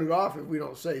 listeners will turn it off if we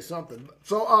don't say something.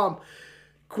 So,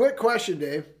 quick question,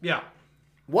 Dave. Yeah.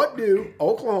 What do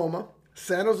Oklahoma,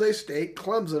 San Jose State,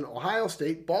 Clemson, Ohio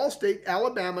State, Ball State,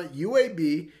 Alabama,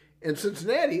 UAB, and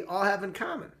Cincinnati all have in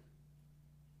common?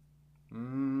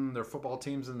 Their football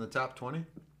teams in the top 20?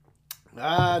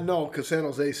 No, because San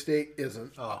Jose State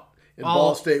isn't. Oh. And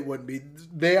Ball State wouldn't be.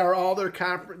 They are all their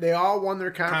They all won their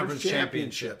conference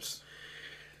championships.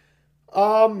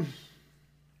 And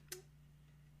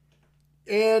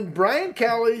Brian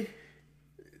Kelly,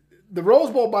 the Rose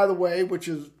Bowl, by the way, which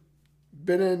has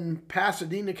been in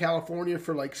Pasadena, California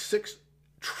for like 6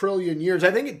 trillion years.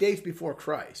 I think it dates before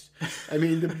Christ. I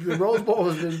mean, the Rose Bowl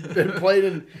has been played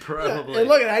in. Probably. And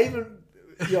look, I even,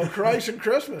 Christ and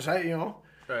Christmas,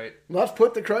 Right. Let's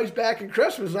put the Christ back in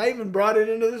Christmas. I even brought it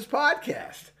into this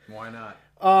podcast. Why not?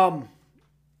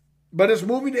 But it's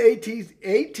moving to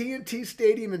AT&T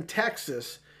Stadium in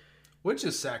Texas. Which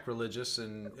is sacrilegious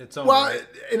in its own right.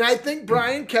 And I think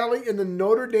Brian Kelly in the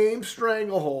Notre Dame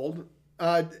Stranglehold,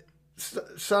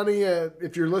 Sonny,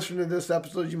 if you're listening to this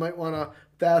episode, you might want to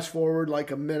fast forward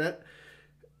like a minute.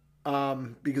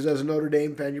 Because as a Notre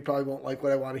Dame fan, you probably won't like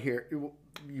what I want to hear.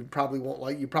 You probably won't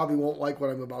like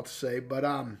what I'm about to say, but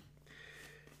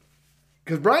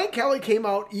because Brian Kelly came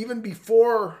out even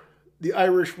before the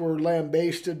Irish were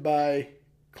lambasted by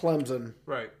Clemson,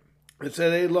 right? And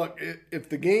said, "Hey, look, if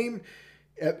the game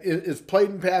is played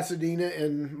in Pasadena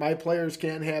and my players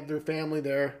can't have their family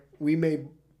there, we may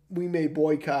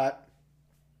boycott,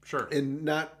 sure, and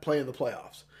not play in the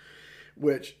playoffs,"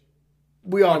 which.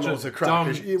 We all know it's a crock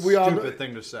of shit. Stupid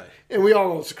thing to say. And we all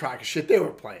know it's a crock of shit. They were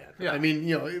playing. Yeah. I mean,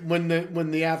 when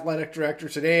the athletic director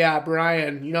said, "Hey,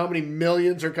 Brian, you know how many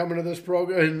millions are coming to this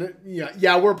program?" And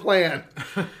yeah, we're playing.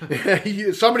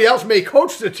 Somebody else may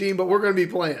coach the team, but we're going to be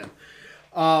playing.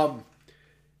 And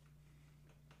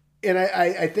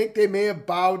I think they may have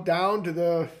bowed down to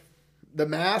the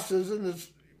masses in this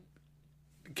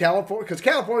California, because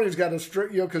California's got a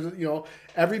strict, because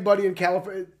everybody in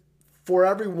California. For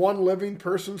every one living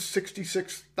person,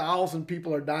 66,000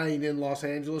 people are dying in Los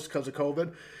Angeles because of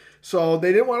COVID. So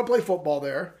they didn't want to play football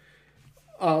there.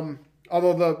 Although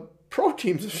the pro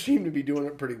teams seem to be doing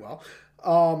it pretty well.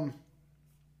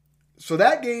 So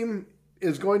that game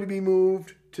is going to be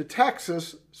moved to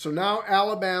Texas. So now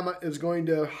Alabama is going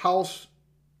to house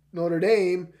Notre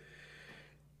Dame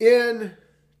in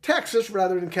Texas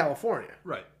rather than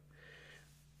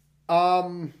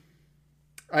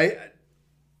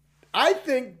I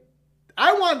think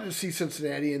I wanted to see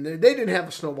Cincinnati, and they didn't have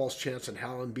a snowball's chance in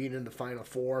hell in being in the Final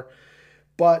Four.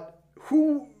 But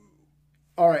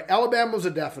all right, Alabama was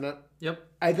a definite. Yep.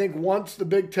 I think once the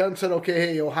Big Ten said, okay,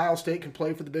 hey, Ohio State can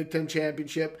play for the Big Ten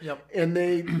championship, Yep. and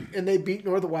they beat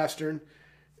Northwestern,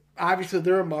 obviously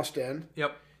they're a must-in.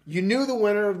 Yep. You knew the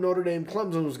winner of Notre Dame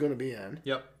Clemson was going to be in.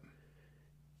 Yep.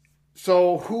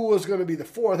 So who was going to be the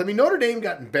fourth? I mean, Notre Dame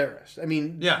got embarrassed. I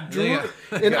mean, Yeah. Drew,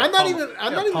 and I'm not even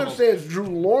going to say it's Drew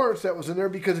Lawrence that was in there,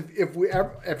 because if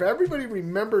everybody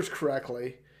remembers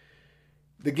correctly,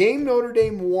 the game Notre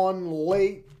Dame won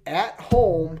late at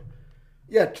home.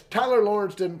 Yeah, Tyler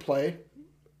Lawrence didn't play,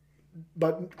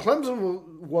 but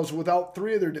Clemson was without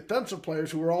three of their defensive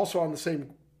players who were also on the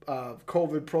same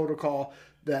COVID protocol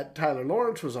that Tyler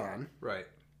Lawrence was on. Right.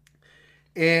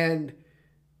 And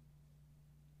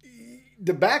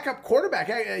the backup quarterback,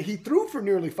 he threw for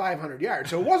nearly 500 yards.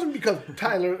 So it wasn't because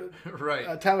Tyler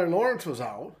Lawrence was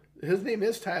out. His name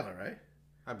is Tyler, right?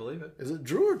 I believe it. Is it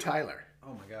Drew or Tyler?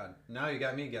 Oh, my God. Now you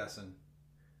got me guessing.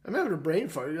 I'm having a brain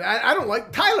fart. I don't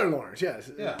like Tyler Lawrence,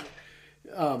 yes. Yeah.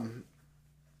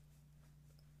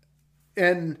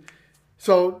 And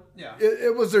so Yeah.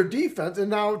 it was their defense. And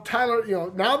now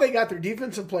Tyler, now they got their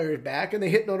defensive players back, and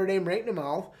they hit Notre Dame right in the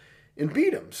mouth and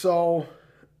beat them. So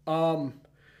the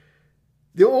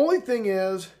only thing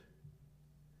is,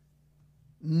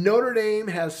 Notre Dame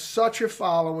has such a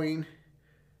following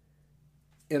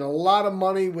and a lot of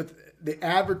money with the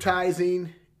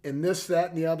advertising and this, that,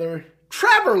 and the other.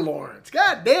 Trevor Lawrence,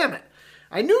 God damn it!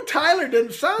 I knew Tyler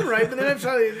didn't sound right, but then I'm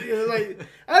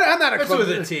I'm not a That's Clemson. with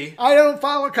a T. I don't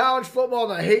follow college football,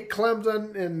 and I hate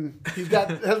Clemson, and his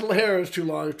hair is too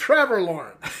long. Trevor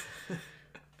Lawrence.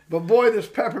 But boy, this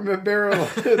peppermint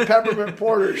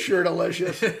porter is sure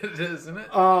delicious. It is, isn't it?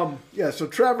 Yeah, so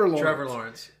Trevor Lawrence. Trevor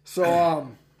Lawrence.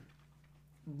 So,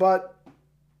 but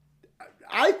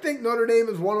I think Notre Dame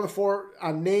is one of the four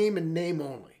on name and name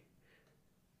only.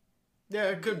 Yeah,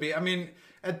 it could be. I mean,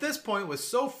 at this point, with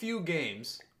so few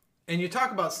games, and you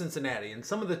talk about Cincinnati, and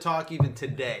some of the talk even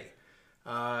today,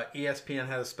 ESPN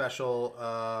had a special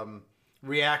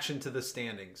reaction to the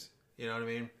standings. You know what I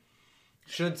mean?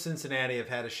 Should Cincinnati have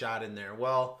had a shot in there?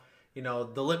 Well,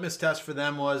 the litmus test for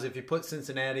them was if you put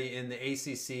Cincinnati in the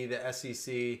ACC, the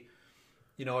SEC,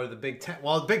 or the Big Ten.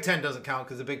 Well, the Big Ten doesn't count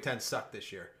because the Big Ten sucked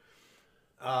this year.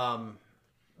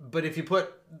 But if you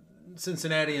put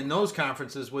Cincinnati in those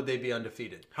conferences, would they be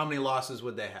undefeated? How many losses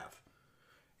would they have?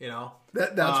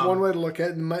 That's one way to look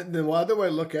at it. And the other way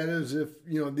to look at it is if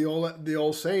the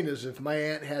old saying is, if my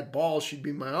aunt had balls, she'd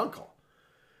be my uncle.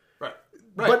 Right.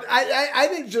 But I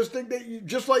think that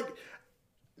just like,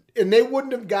 and they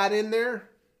wouldn't have got in there.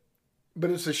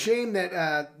 But it's a shame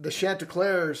that the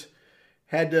Chanticleers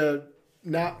had to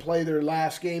not play their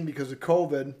last game because of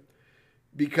COVID.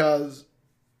 Because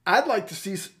I'd like to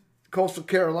see Coastal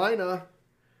Carolina.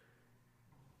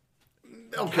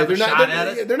 Okay,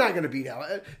 they're not going to beat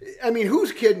Alabama. I mean,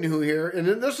 who's kidding who here? And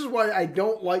then this is why I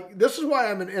don't like. This is why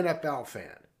I'm an NFL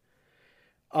fan.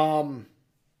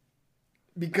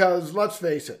 Because let's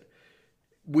face it,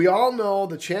 we all know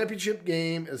the championship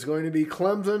game is going to be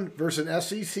Clemson versus an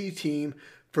SEC team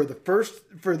for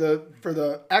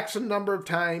the X number of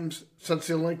times since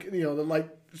the Lincoln.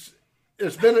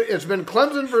 It's been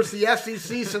Clemson versus the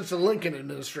SEC since the Lincoln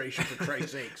administration, for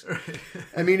Christ's sakes.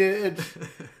 I mean,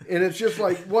 it's just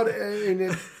like what,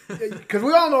 because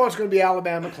we all know it's going to be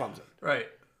Alabama, Clemson, right?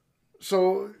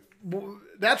 So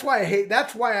that's why I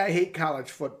hate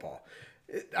college football.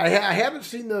 I haven't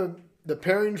seen the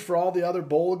pairings for all the other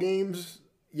bowl games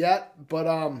yet,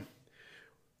 but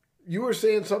you were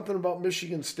saying something about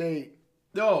Michigan State.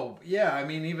 Oh yeah, I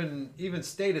mean even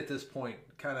State at this point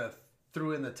kind of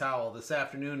threw in the towel. This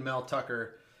afternoon, Mel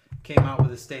Tucker came out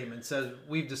with a statement, says,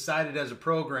 "We've decided as a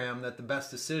program that the best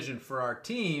decision for our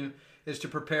team is to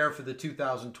prepare for the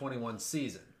 2021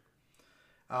 season.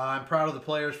 I'm proud of the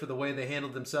players for the way they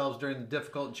handled themselves during the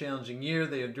difficult and challenging year.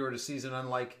 They endured a season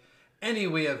unlike any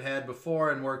we have had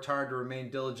before and worked hard to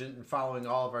remain diligent in following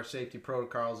all of our safety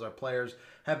protocols. Our players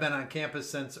have been on campus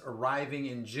since arriving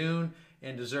in June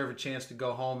and deserve a chance to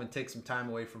go home and take some time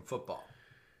away from football."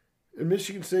 And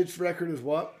Michigan State's record is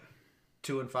what?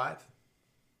 2-5.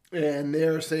 And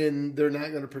they're saying they're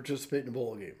not going to participate in the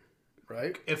bowl game,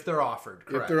 right? If they're offered,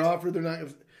 correct. If they're offered, they're not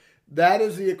going to. That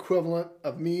is the equivalent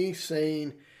of me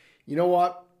saying, you know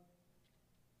what,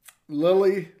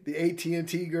 Lily, the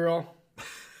AT&T girl,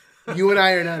 you and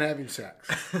I are not having sex.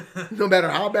 No matter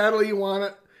how badly you want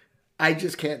it, I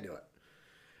just can't do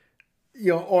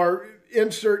it. Or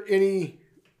insert any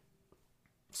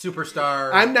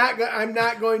superstar. I'm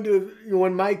not going to,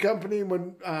 when my company,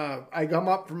 when I come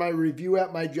up for my review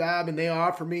at my job and they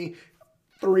offer me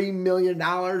 $3 million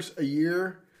a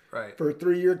year right. for a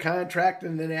 3-year contract,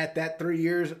 and then at that 3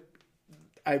 years,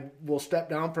 I will step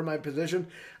down from my position,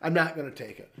 I'm not going to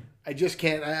take it. I just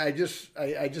can't. I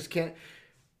just can't.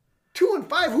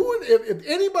 2-5. Who would, if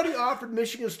anybody offered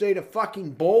Michigan State a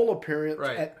fucking bowl appearance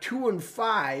right. at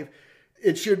 2-5,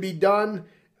 it should be done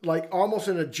like almost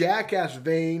in a Jackass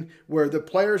vein where the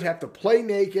players have to play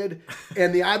naked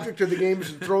and the object of the game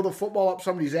is to throw the football up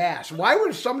somebody's ass. Why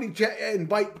would somebody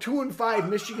invite 2-5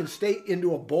 Michigan State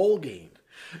into a bowl game?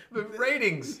 The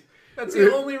ratings. That's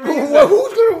the only reason. Well,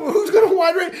 who's gonna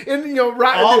want it? And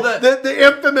the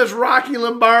infamous Rocky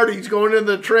Lombardi's going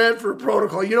into the transfer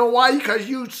protocol. You know why? Because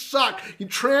you suck. You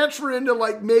transfer into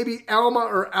like maybe Alma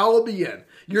or Albion.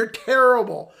 You're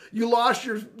terrible. You lost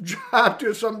your job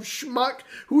to some schmuck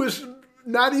who is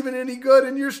not even any good,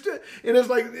 and you're still. And it's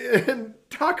like, and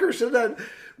Tucker said that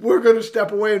we're going to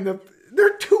step away, and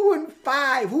they're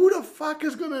 2-5. Who the fuck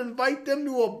is going to invite them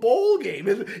to a bowl game?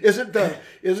 Is it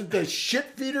the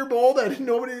shit feeder bowl that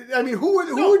nobody? I mean, who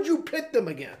would you pit them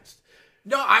against?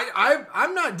 No,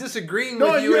 I'm not disagreeing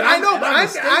with you. I know,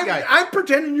 but I'm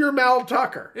pretending you're Mal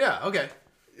Tucker. Yeah, okay.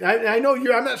 I know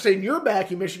you're. I'm not saying you're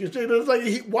backing Michigan State, but it's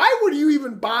like, why would you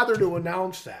even bother to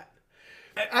announce that?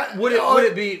 Would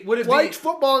it be like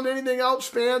football and anything else?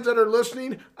 Fans that are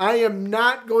listening, I am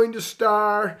not going to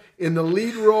star in the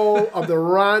lead role of the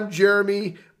Ron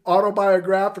Jeremy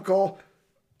autobiographical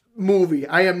movie.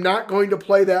 I am not going to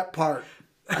play that part.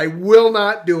 I will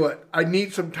not do it. I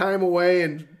need some time away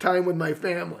and time with my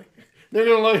family. They're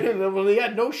going to look at them. Well, yeah,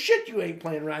 no shit, you ain't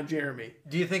playing Ron Jeremy.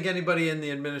 Do you think anybody in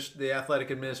the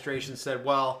athletic administration said,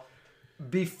 well,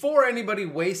 before anybody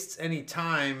wastes any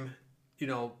time,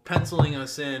 penciling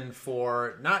us in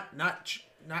for not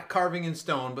carving in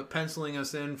stone, but penciling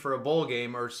us in for a bowl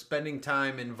game or spending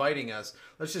time inviting us,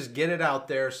 let's just get it out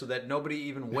there so that nobody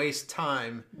even wastes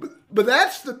time. But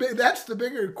that's the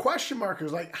bigger question mark,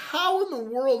 is like, how in the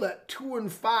world at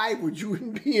 2-5 would you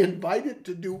be invited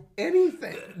to do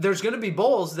anything? There's going to be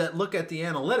bowls that look at the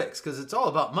analytics because it's all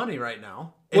about money right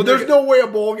now. Well, there's no way a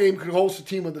bowl game could host a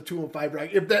team with a 2-5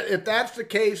 rank. If that's the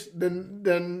case,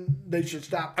 then they should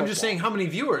stop football. I'm just saying, how many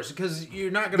viewers? Because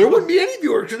you're not going to. There wouldn't be any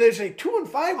viewers because they say 2-5.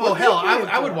 Oh hell,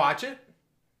 I would watch it.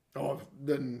 Oh,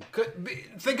 then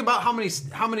think about how many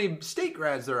state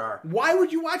grads there are. Why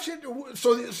would you watch it?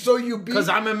 So you beat, because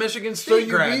I'm a Michigan State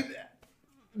grad. Beat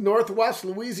Northwest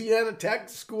Louisiana Tech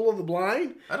School of the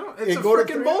Blind. It's a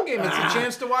freaking bowl game. It's a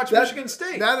chance to watch Michigan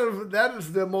State. That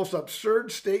is the most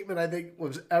absurd statement I think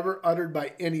was ever uttered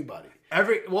by anybody.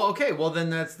 Well, then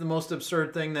that's the most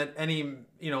absurd thing that any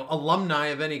alumni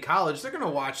of any college, they're going to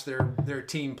watch their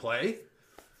team play.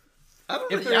 I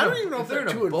don't even know if they're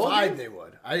 2-5 they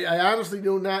would. I honestly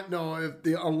do not know if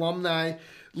the alumni,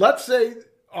 let's say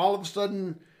all of a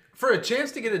sudden, for a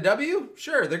chance to get a W,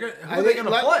 sure, who are they going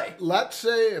to play? Let's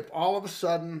say if all of a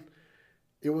sudden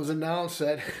it was announced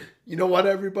that, you know what,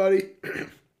 everybody,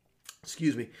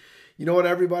 excuse me, you know what,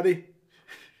 everybody,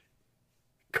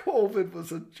 COVID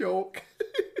was a joke.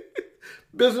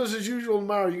 Business as usual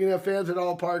tomorrow. You can have fans at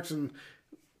all parks and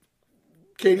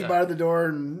Katie by the door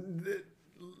and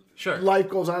sure, life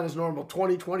goes on as normal.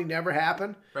 2020 never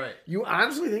happened. Right. You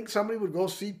honestly think somebody would go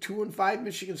see 2-5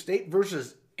 Michigan State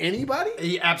versus anybody?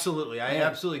 Yeah, absolutely. I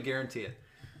absolutely guarantee it.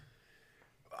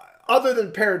 Other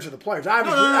than parents of the players.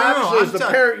 Obviously as the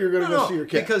parent, you're going to go see your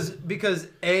kid. Because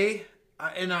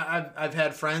I've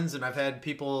had friends and I've had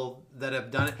people that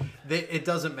have done it. It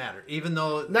doesn't matter. Even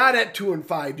though... Not at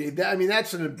 2-5, dude. I mean,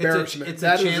 that's an embarrassment. It's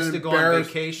a chance to go on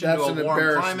vacation to a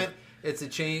warm climate. It's a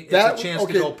chance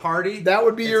to go party. That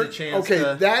would be your... chance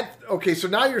so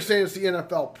now you're saying it's the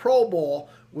NFL Pro Bowl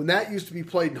when that used to be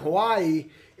played in Hawaii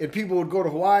and people would go to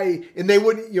Hawaii and they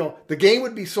wouldn't, the game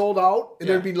would be sold out and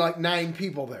there'd be like 9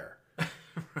 people there.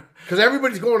 Because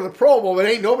everybody's going to the Pro Bowl, but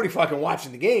ain't nobody fucking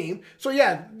watching the game. So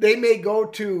yeah, they may go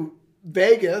to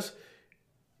Vegas.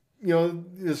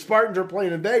 The Spartans are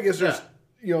playing in Vegas. There's,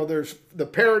 there's the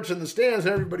parents in the stands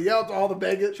and everybody else, all the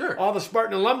Vegas, all the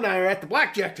Spartan alumni are at the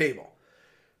blackjack table.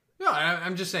 No,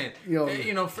 I'm just saying,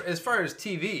 as far as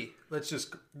TV, let's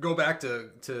just go back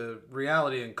to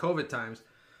reality and COVID times.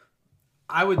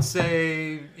 I would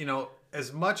say,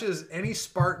 as much as any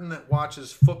Spartan that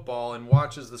watches football and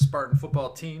watches the Spartan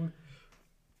football team,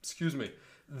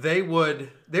 they would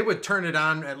turn it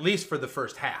on at least for the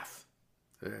first half.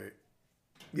 All right.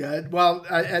 Yeah, well,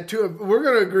 we're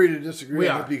going to agree to disagree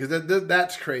on it because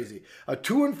that's crazy. A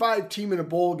 2-5 team in a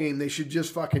bowl game, they should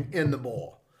just fucking end the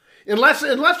bowl. Unless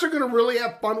they're going to really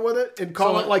have fun with it and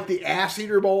call it like the Ass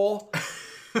Eater Bowl.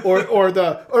 or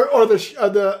the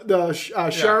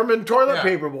Charmin toilet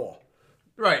paper bowl.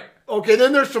 Right. Okay,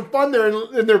 then there's some fun there,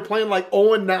 and they're playing like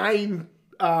 0-9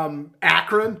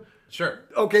 Akron. Sure.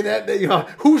 Okay,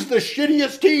 who's the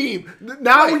shittiest team?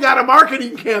 Now we got a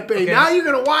marketing campaign. Okay. Now you're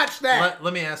gonna watch that.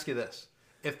 Let me ask you this: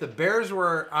 if the Bears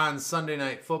were on Sunday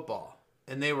Night Football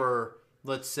and they were,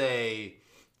 let's say,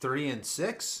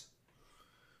 3-6,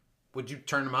 would you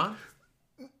turn them on?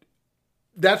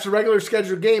 That's a regular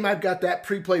scheduled game. I've got that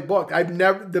pre-play booked. If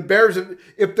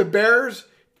the Bears,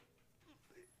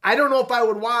 I don't know if I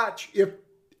would watch if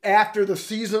after the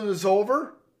season is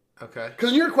over. Okay.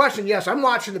 Because your question, yes, I'm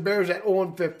watching the Bears at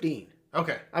 0-15.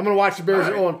 Okay. I'm going to watch the Bears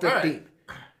at 0-15.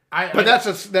 But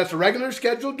that's a regular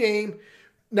scheduled game.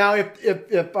 Now, if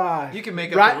you can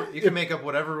make up make up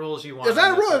whatever rules you want. Is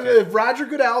that a rule? Okay. If Roger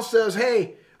Goodell says,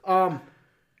 "Hey,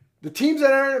 the teams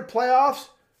that are in the playoffs,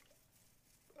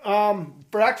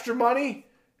 for extra money,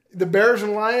 the Bears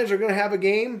and Lions are going to have a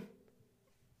game."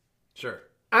 Sure.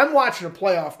 I'm watching a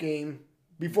playoff game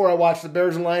before I watch the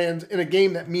Bears and Lions in a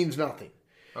game that means nothing.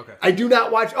 Okay. I do not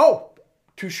watch. Oh,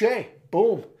 touche.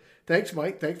 Boom. Thanks,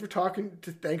 Mike. Thanks for talking.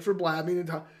 Thanks for blabbing and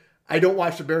talking. I don't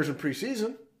watch the Bears in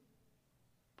preseason.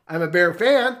 I'm a Bear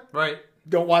fan. Right.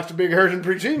 Don't watch the Big Bears in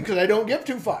preseason because I don't give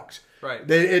two fucks. Right.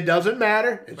 It doesn't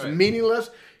matter. It's meaningless.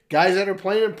 Guys that are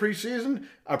playing in preseason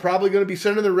are probably going to be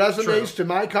sending their resumes to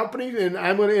my company, and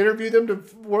I'm going to interview them to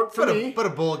work for me. But a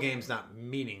bowl game's not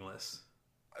meaningless.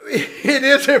 It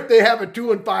is if they have a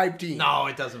 2-5 team. No,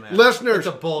 it doesn't matter. Listeners, it's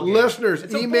a bowl game. Listeners,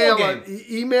 It's a email bowl us, game.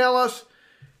 email us,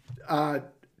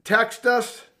 text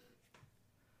us,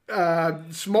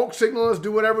 smoke signal us,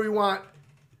 do whatever you want.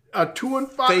 A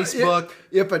 2-5 Facebook.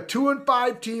 If a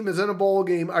 2-5 team is in a bowl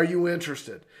game, are you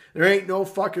interested? There ain't no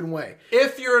fucking way.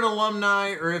 If you're an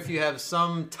alumni or if you have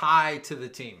some tie to the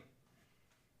team,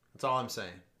 that's all I'm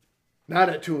saying. Not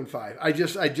at 2-5. I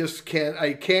just can't.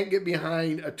 I can't get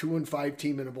behind a 2-5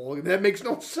 team in a bowl game. That makes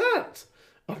no sense.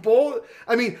 A bowl.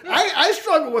 I mean, I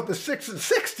struggle with the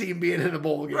 6-6 team being in a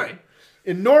bowl game. Right.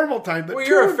 In normal time, but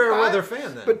you're a fair weather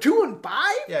fan then. But 2-5?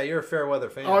 Yeah, you're a fair weather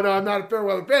fan. Oh no, I'm not a fair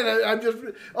weather fan. I'm just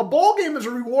a bowl game is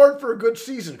a reward for a good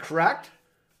season, correct?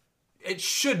 It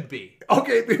should be.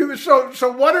 Okay,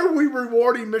 so what are we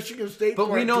rewarding Michigan State for?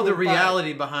 But we know the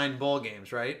reality behind bowl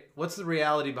games, right? What's the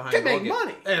reality behind bowl games? They make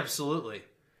money. Absolutely.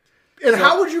 And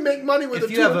how would you make money with a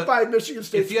if you have 2-5 Michigan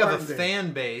State? If you have a Spartans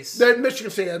fan base, then Michigan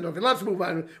State has no. Let's move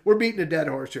on. We're beating a dead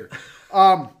horse here.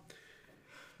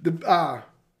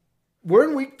 We're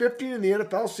in week 15 in the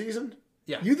NFL season.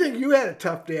 Yeah. You think you had a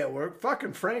tough day at work?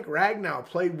 Fucking Frank Ragnow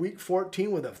played week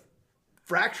 14 with a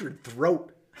fractured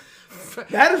throat.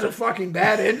 That is a fucking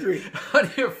bad injury. How do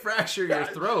you fracture your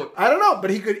throat? I don't know, but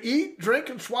he could eat, drink,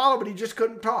 and swallow, but he just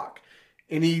couldn't talk.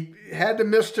 And he had to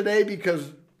miss today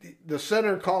because the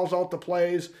center calls out the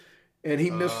plays, and he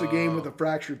missed the game with a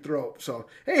fractured throat. So,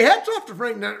 hey, hats off to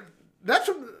Frank.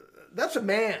 That's a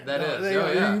man. That is.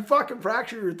 Yeah. You fucking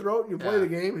fracture your throat and you play the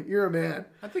game, you're a man.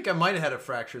 I think I might have had a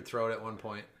fractured throat at one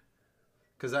point.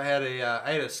 Because I had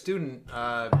a student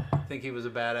think he was a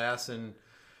badass and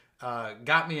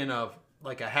got me in a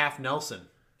half Nelson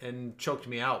and choked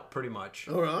me out pretty much.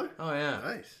 Oh, really? Oh, yeah.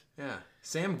 Nice. Yeah.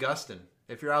 Sam Gustin.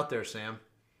 If you're out there, Sam.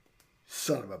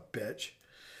 Son of a bitch.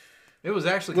 It was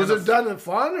actually Was it done in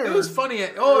fun? Or? It was funny.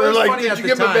 It was funny did at you the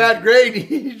give time. him a bad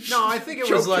grade? No, I think it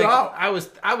was like I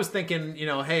was thinking,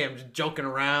 hey, I'm just joking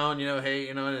around, hey,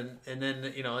 and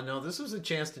then no, this was a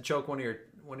chance to choke one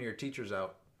of your teachers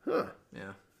out. Huh.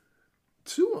 Yeah.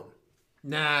 Sue him.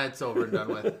 Nah, it's over and done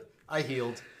with. I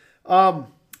healed.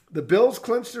 The Bills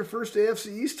clinched their first AFC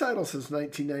East title since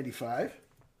 1995.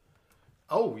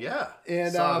 Oh yeah,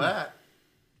 and saw that.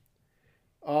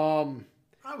 I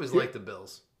always liked the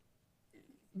Bills.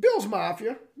 Bills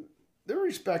Mafia, they're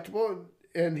respectable.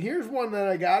 And here's one that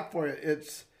I got for you.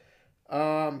 It's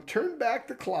turn back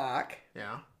the clock.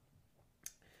 Yeah.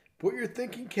 Put your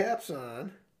thinking caps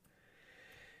on.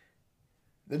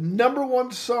 The number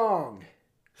one song,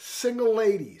 "Single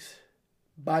Ladies"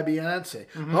 by Beyonce.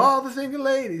 Mm-hmm. All the single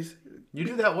ladies. You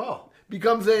do that well.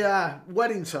 Becomes a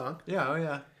wedding song. Yeah, oh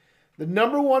yeah. The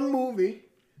number one movie,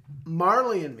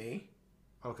 Marley and Me.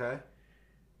 Okay.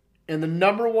 And the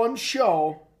number one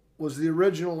show was the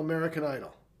original American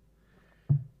Idol.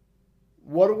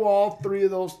 What do all three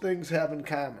of those things have in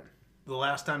common? The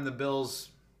last time the Bills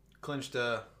clinched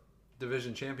a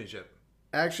division championship.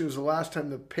 Actually, it was the last time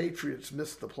the Patriots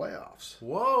missed the playoffs.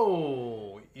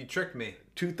 Whoa, you tricked me.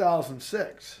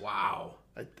 2006. Wow.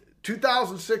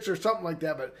 2006 or something like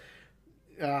that, but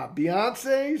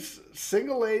Beyonce's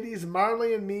Single Ladies,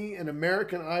 Marley and Me, and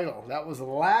American Idol. That was the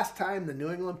last time the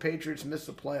New England Patriots missed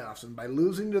the playoffs. And by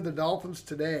losing to the Dolphins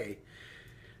today,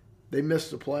 they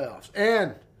missed the playoffs.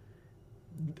 And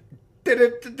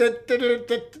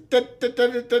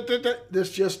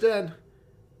this just in.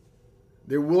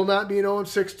 There will not be an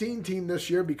 0-16 team this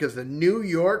year because the New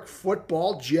York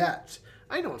Football Jets,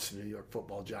 I know it's the New York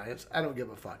Football Giants, I don't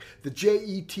give a fuck. The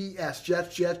Jets,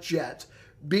 Jets,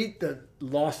 beat the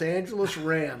Los Angeles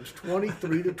Rams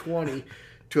 23-20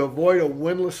 to avoid a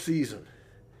winless season.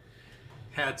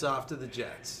 Hats off to the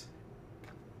Jets.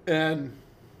 And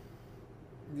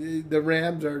the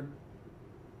Rams are...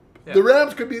 Yeah. The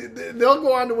Rams could be... They'll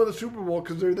go on to win the Super Bowl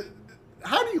because they're...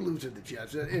 How do you lose to the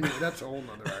Jets? Anyway, that's a whole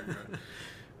nother argument.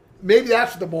 Maybe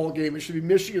that's the bowl game. It should be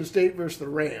Michigan State versus the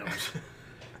Rams.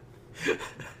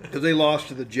 Because they lost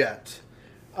to the Jets.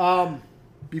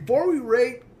 Before we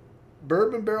rate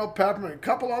Bourbon Barrel Peppermint, a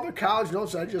couple other college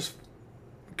notes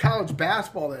college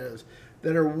basketball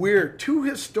that are weird. Two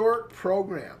historic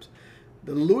programs.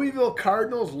 The Louisville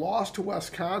Cardinals lost to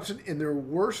Wisconsin in their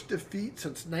worst defeat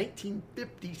since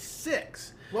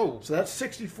 1956. Whoa. So that's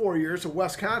 64 years. So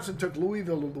Wisconsin took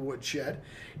Louisville to the woodshed.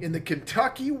 And the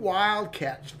Kentucky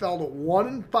Wildcats fell to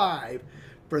 1-5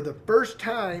 for the first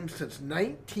time since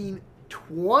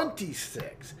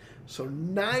 1926. So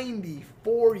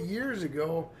 94 years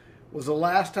ago was the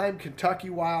last time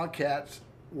Kentucky Wildcats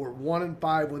were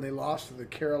 1-5 when they lost to the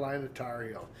Carolina Tar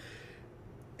Heels.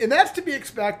 And that's to be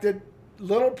expected.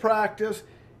 Little practice.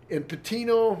 And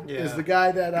Pitino is the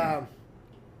guy that...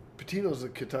 Pitino's the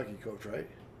Kentucky coach, right?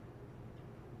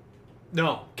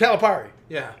 No. Calipari.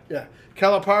 Yeah. Yeah.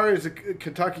 Calipari is a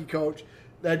Kentucky coach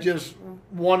that just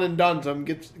one and dones them,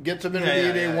 gets them into the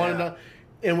day, one and done.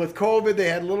 And with COVID, they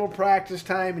had little practice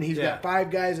time, and he's got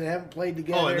 5 guys that haven't played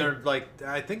together. Oh, and they're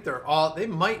I think they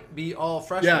might be all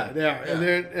freshmen. Yeah, they are.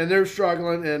 Yeah. And they're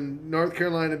struggling, and North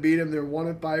Carolina beat them. They're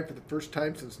 1-5 for the first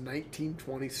time since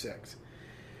 1926.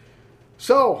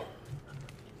 So,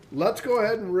 let's go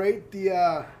ahead and rate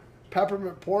the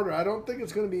Peppermint Porter. I don't think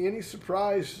it's going to be any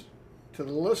surprise to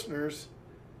the listeners.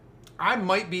 I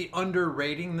might be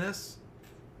underrating this.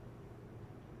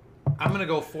 I'm going to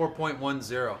go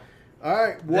 4.10. All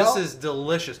right. Well, this is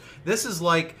delicious. This is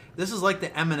like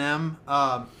the M&M,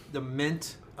 the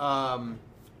mint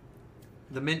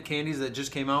candies that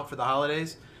just came out for the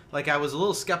holidays. Like, I was a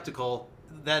little skeptical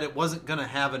that it wasn't going to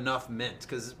have enough mint,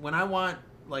 because when I want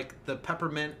like the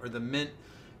peppermint or the mint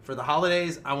for the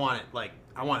holidays, I want it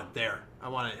there. I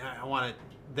want it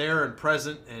there and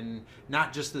present, and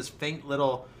not just this faint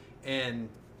little. And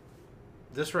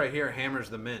this right here hammers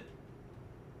the mint.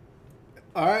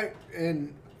 All right,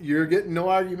 and you're getting no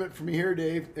argument from me here,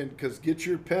 Dave, and because get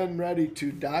your pen ready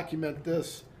to document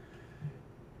this.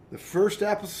 The first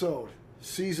episode,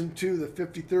 season 2, the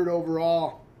 53rd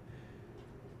overall.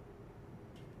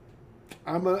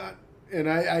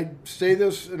 I say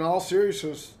this in all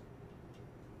seriousness.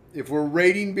 If we're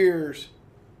rating beers,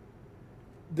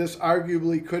 this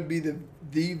arguably could be the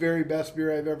very best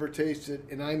beer I've ever tasted,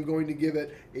 and I'm going to give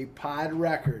it a pod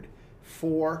record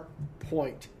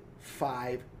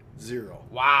 4.50.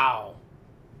 Wow.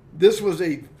 This was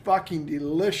a fucking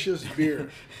delicious beer.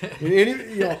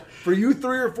 And for you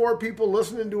 3 or 4 people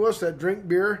listening to us that drink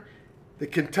beer, the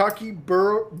Kentucky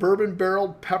Bourbon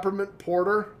Barreled Peppermint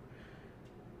Porter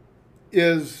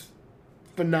is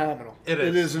phenomenal. It is.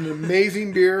 It is an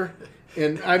amazing beer,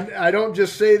 and I don't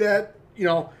just say that.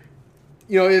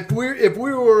 If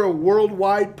we were a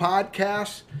worldwide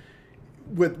podcast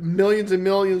with millions and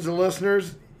millions of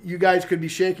listeners, you guys could be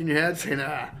shaking your head saying,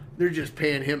 they're just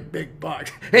paying him big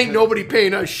bucks. Ain't nobody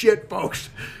paying us shit, folks.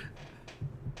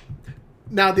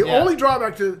 Now, the only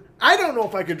drawback to... I don't know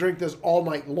if I could drink this all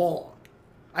night long.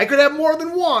 I could have more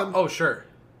than one. Oh, sure.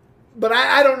 But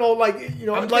I don't know, like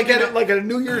at a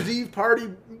New Year's Eve party,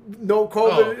 no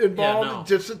COVID involved, no.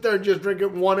 Just sit there and just drink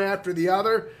it one after the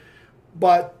other.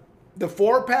 But the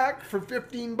 4-pack for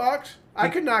 $15, I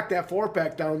could knock that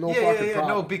 4-pack down, no fucking problem.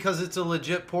 No, because it's a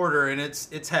legit porter and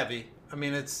it's heavy. I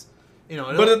mean, it's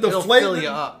it'll flavor, fill you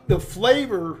up. The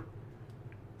flavor,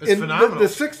 it's phenomenal. The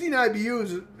 16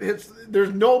 IBUs,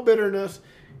 there's no bitterness,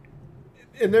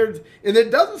 and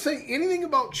it doesn't say anything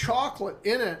about chocolate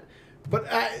in it. But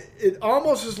it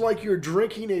almost is like you're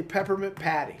drinking a peppermint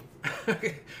patty.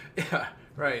 Yeah,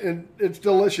 right. And it's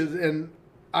delicious. And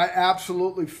I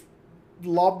absolutely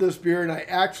love this beer. And I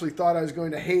actually thought I was going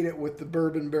to hate it with the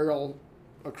bourbon barrel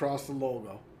across the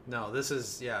logo. No, this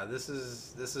is...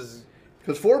 Because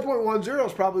 4.10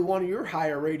 is probably one of your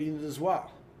higher ratings as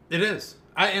well. It is.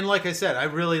 And like I said, I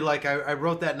really I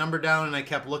wrote that number down and I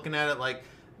kept looking at it like,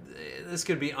 this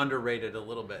could be underrated a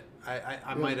little bit.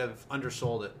 I might have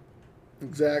undersold it.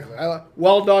 Exactly.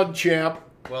 Well done, champ.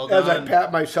 Well done. As I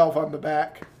pat myself on the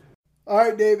back. All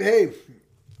right, Dave. Hey,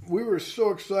 we were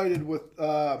so excited with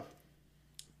the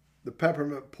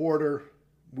peppermint porter.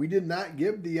 We did not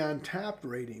give the Untapped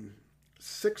rating.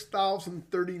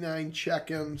 6,039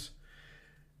 check-ins.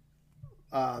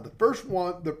 The first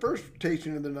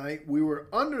tasting of the night, we were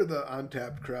under the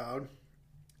Untapped crowd.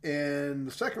 And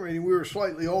the second rating, we were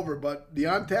slightly over, but the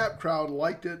Untapped crowd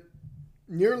liked it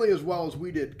nearly as well as we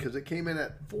did because it came in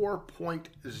at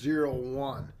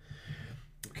 4.01.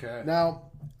 Okay.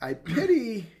 Now, I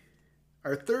pity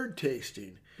our third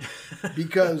tasting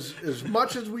because as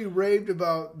much as we raved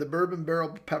about the Bourbon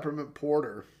Barrel Peppermint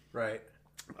Porter, right.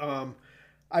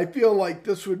 I feel like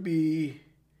this would be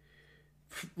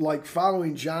like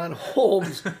following John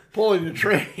Holmes pulling the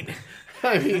train.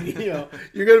 I mean,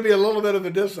 you're going to be a little bit of a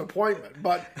disappointment.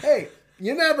 But, hey,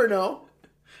 you never know.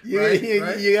 You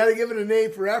got to give it a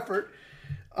name for effort.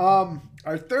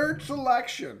 Our third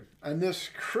selection on this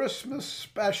Christmas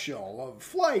special of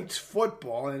flights,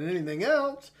 football, and anything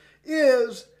else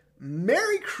is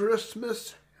Merry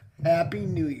Christmas, Happy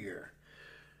New Year.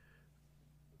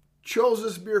 Chose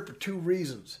this beer for two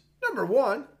reasons. Number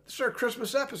one, this is our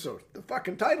Christmas episode. The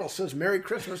fucking title says Merry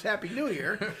Christmas, Happy New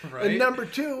Year. Right. And number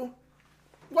two,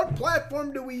 what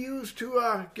platform do we use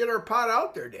to get our pot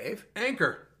out there, Dave?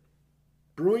 Anchor.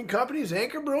 Brewing Company's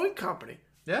Anchor Brewing Company.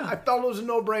 Yeah. I felt it was a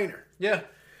no-brainer. Yeah.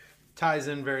 Ties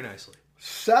in very nicely.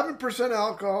 7%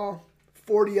 alcohol,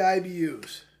 40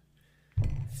 IBUs.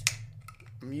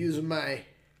 I'm using my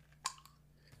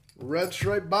Red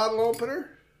Stripe bottle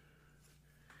opener.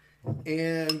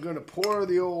 And I'm going to pour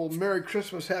the old Merry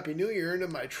Christmas, Happy New Year into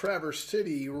my Traverse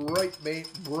City Right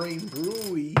Brain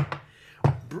Brewery.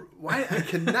 Why I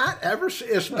cannot ever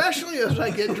say, especially as I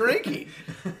get drinking.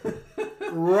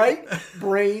 Right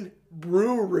Brain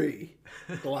Brewery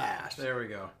glass. There we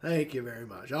go. Thank you very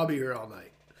much. I'll be here all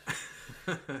night.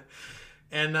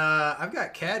 And I've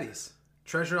got Caddies,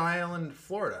 Treasure Island,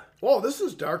 Florida. Whoa, this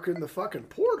is darker than the fucking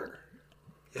porter.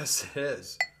 Yes, it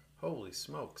is. Holy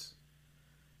smokes.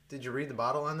 Did you read the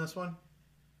bottle on this one?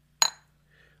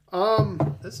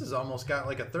 This has almost got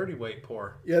like a 30 weight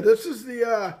pour. Yeah, this is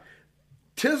the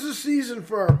 'tis the season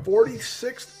for our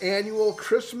 46th annual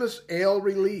Christmas Ale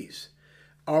release.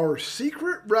 Our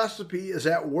secret recipe is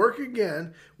at work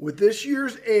again with this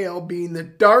year's ale being the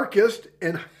darkest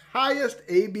and highest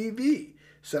ABV,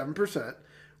 7%,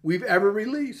 we've ever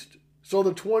released. So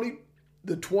the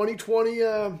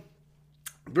 2020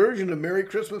 version of Merry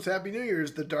Christmas, Happy New Year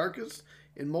is the darkest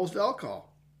and most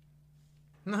alcohol.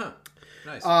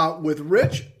 Nice. With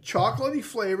rich, chocolatey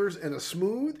flavors and a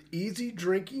smooth, easy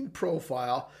drinking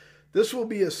profile, this will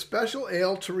be a special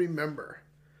ale to remember.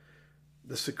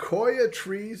 The sequoia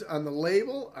trees on the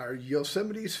label are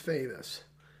Yosemite's famous.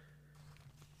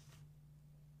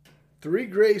 3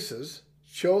 graces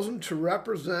chosen to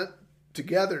represent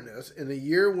togetherness in a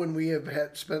year when we have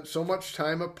spent so much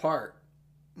time apart.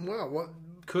 Well, what?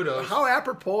 Kudos. How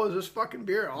apropos is this fucking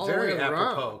beer all Very the way around?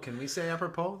 apropos. Can we say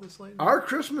apropos this late? Our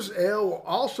Christmas ale will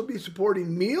also be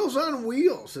supporting Meals on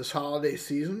Wheels this holiday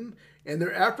season and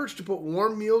their efforts to put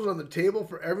warm meals on the table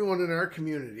for everyone in our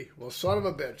community. Well, son of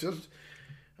a bitch.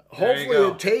 Hopefully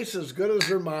it tastes as good as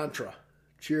their mantra.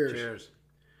 Cheers. Cheers.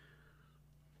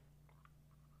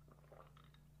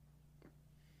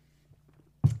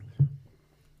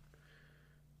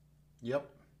 Yep.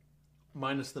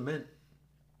 Minus the mint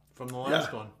from the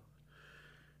last one.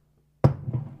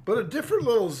 But a different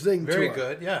little zing to it. Very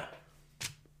good, yeah.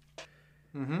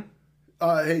 Mm-hmm.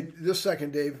 Hey, just a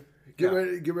second, Dave. Get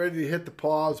ready to hit the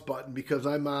pause button because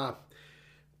I'm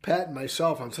patting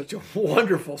myself on such a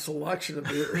wonderful selection of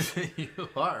beers. You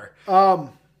are.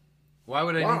 Why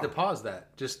would I need to pause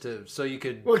that? Just so you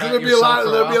could. Well, because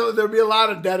there'll be a lot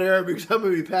of dead air because I'm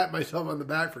going to be patting myself on the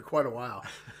back for quite a while.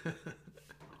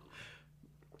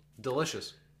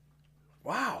 Delicious.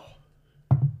 Wow.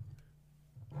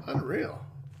 Unreal.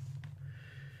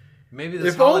 Maybe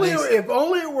this if only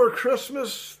it were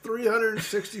Christmas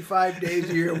 365 days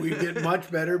a year, we'd get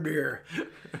much better beer.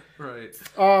 Right.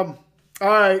 All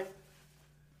right.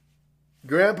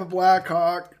 Grandpa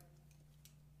Blackhawk,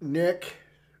 Nick,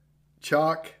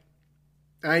 Chuck,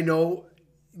 I know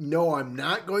I'm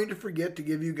not going to forget to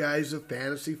give you guys the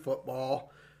fantasy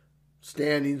football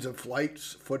standings of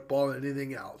flights, football, and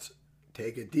anything else.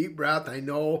 Take a deep breath. I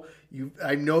know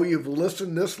you've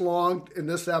listened this long in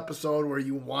this episode where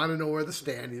you want to know where the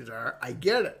standings are. I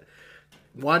get it.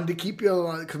 Wanted to keep you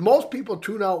on because most people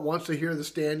tune out once they hear the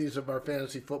standings of our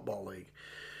fantasy football league.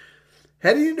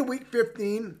 Heading into week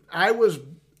 15, I was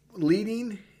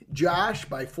leading Josh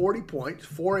by 40 points,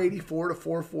 484 to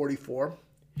 444.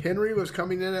 Henry was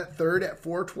coming in at third at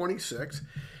 426.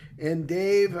 And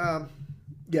Dave,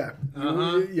 Yeah.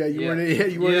 Uh-huh. You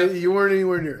weren't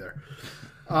anywhere near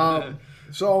there.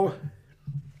 So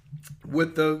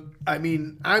with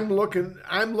I'm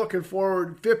looking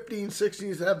forward 15,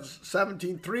 16,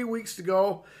 17, 3 weeks to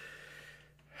go.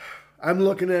 I'm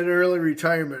looking at early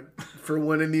retirement for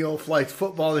winning the old Flights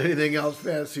football and anything else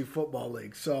fantasy football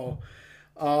league. So,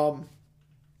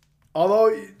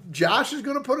 although Josh is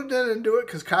going to put it in and do it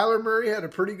because Kyler Murray had a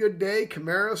pretty good day.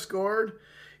 Kamara scored,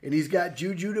 and he's got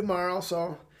Juju tomorrow.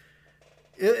 So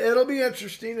it'll be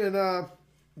interesting. And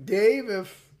Dave,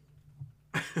 if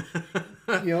I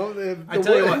tell you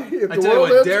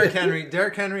what,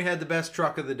 Derrick Henry had the best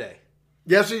truck of the day.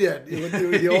 Yes, he did.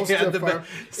 The old stiff arm.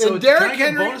 So and Derrick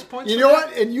Henry, bonus points, you know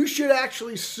what? And you should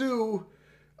actually sue.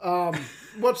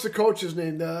 What's the coach's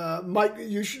name? Mike.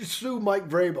 You should sue Mike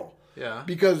Vrabel. Yeah.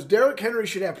 Because Derrick Henry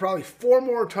should have probably 4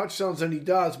 more touchdowns than he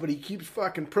does, but he keeps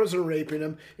fucking prison raping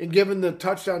him and giving the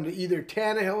touchdown to either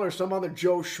Tannehill or some other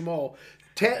Joe Schmo.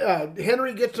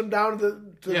 Henry gets him down to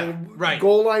the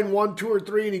goal line 1, 2, or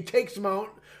 3, and he takes him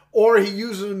out. Or he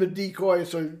uses him to decoy.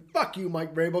 So fuck you,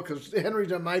 Mike Vrabel, because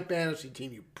Henry's on my fantasy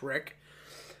team, you prick.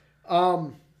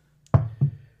 But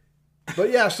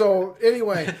yeah, so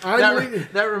anyway.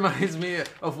 That reminds me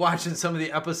of watching some of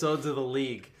the episodes of The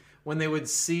League when they would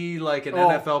see like an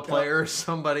NFL player or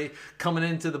somebody coming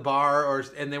into the bar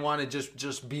and they want to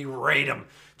just berate him.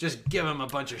 Just give him a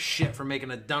bunch of shit for making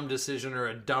a dumb decision or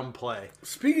a dumb play.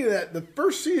 Speaking of that, the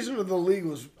first season of The League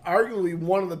was arguably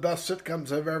one of the best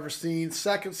sitcoms I've ever seen.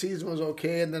 Second season was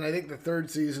okay, and then I think the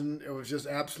third season, it was just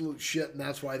absolute shit, and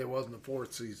that's why there wasn't a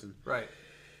fourth season. Right.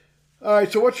 All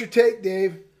right, so what's your take,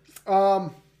 Dave?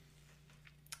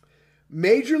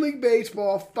 Major League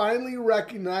Baseball finally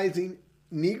recognizing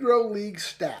Negro League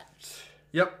stats.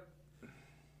 Yep.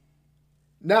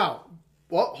 Now,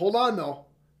 well, hold on, though.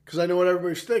 Because I know what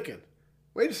everybody's thinking.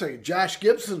 Wait a second. Josh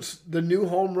Gibson's the new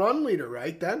home run leader,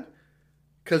 right then?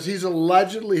 Because he's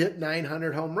allegedly hit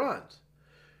 900 home runs.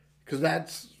 Because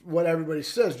that's what everybody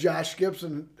says. Josh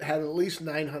Gibson had at least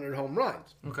 900 home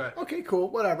runs. Okay. Okay, cool.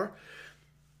 Whatever.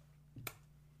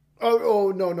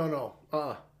 No.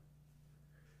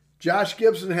 Josh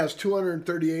Gibson has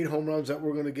 238 home runs that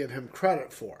we're going to give him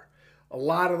credit for. A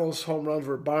lot of those home runs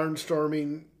were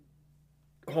barnstorming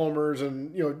homers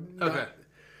and, Okay.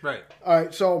 Right. All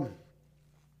right, so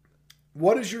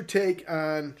what is your take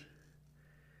on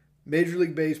Major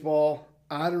League Baseball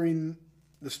honoring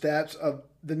the stats of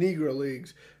the Negro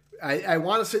Leagues? I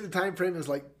want to say the time frame is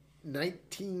like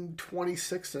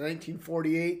 1926 to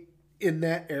 1948 in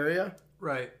that area.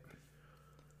 Right.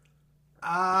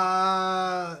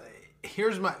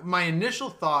 Here's my initial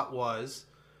thought was,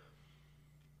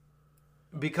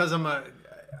 because and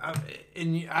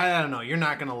I don't know, you're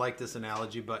not going to like this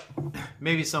analogy, but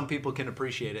maybe some people can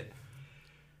appreciate it.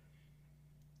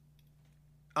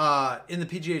 In the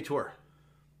PGA Tour,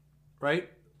 right?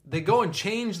 They go and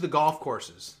change the golf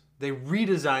courses. They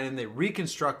redesign them, they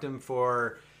reconstruct them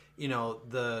for,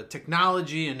 the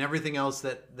technology and everything else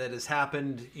that has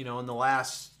happened, in the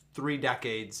last 3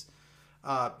 decades.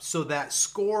 So that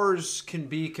scores can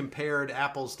be compared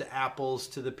apples to apples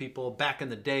to the people back in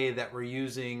the day that were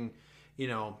using,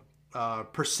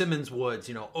 persimmons woods,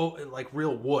 like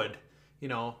real wood,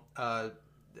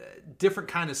 different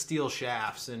kind of steel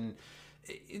shafts, and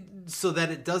so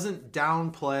that it doesn't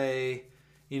downplay,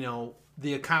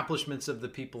 the accomplishments of the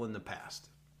people in the past.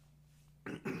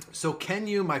 So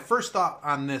my first thought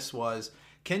on this was,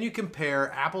 can you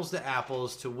compare apples to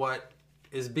apples to what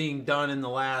is being done in the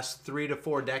last 3 to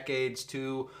 4 decades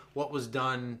to what was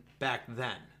done back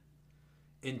then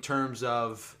in terms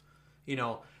of,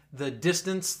 the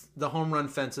distance the home run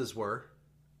fences were,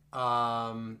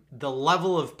 the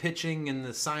level of pitching and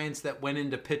the science that went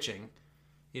into pitching,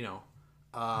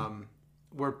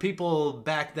 were people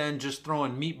back then just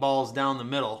throwing meatballs down the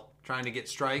middle trying to get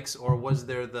strikes, or was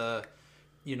there the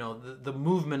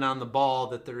movement on the ball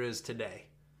that there is today?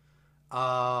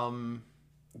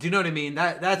 Do you know what I mean?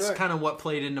 That's right. Kind of what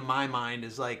played into my mind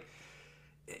is like,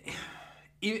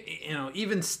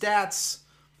 even stats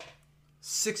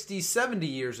 60, 70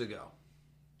 years ago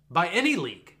by any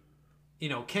league,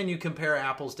 can you compare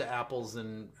apples to apples?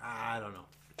 And I don't know.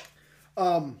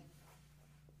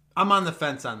 I'm on the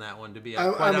fence on that one, to be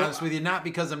quite honest with you. Not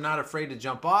because I'm not afraid to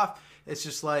jump off. It's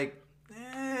just like,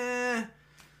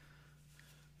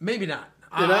 maybe not.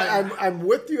 And I'm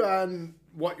with you on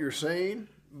what you're saying,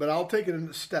 but I'll take it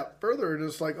a step further. And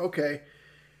it's like, okay,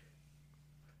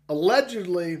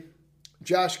 allegedly,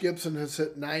 Josh Gibson has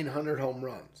hit 900 home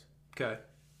runs. Okay.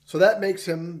 So that makes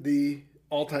him the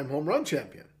all-time home run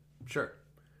champion. Sure.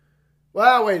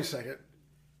 Well, wait a second.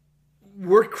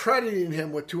 We're crediting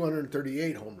him with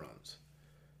 238 home runs.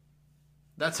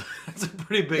 That's a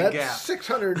pretty big That's gap.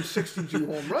 662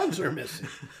 home runs they're missing.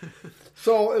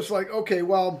 So it's like, okay,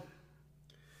 well,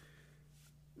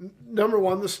 number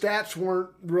one, the stats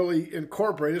weren't really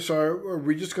incorporated, so are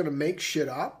we just going to make shit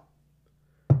up?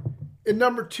 And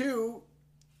number two,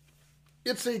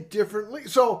 it's a different league.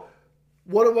 So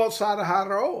what about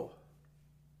Sadahara?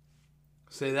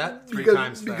 Say that three Because,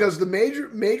 times fast. because the Major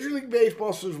League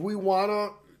Baseball says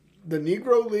the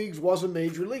Negro Leagues was a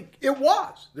major league. It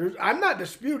was. I'm not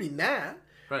disputing that.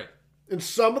 Right. And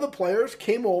some of the players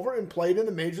came over and played in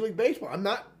the Major League Baseball. I'm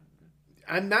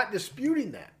not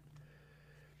disputing that.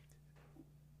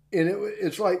 And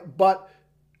it's like, but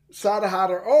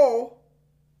Sadahara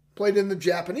played in the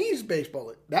Japanese baseball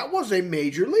league. That was a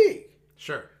major league.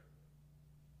 Sure.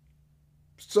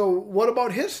 So what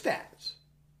about his stats?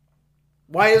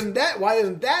 Why isn't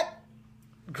that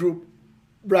group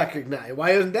recognized?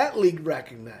 Why isn't that league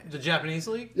recognized? The Japanese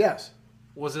league? Yes.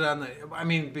 Was it on the? I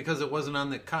mean, because it wasn't on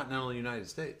the continental United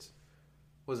States.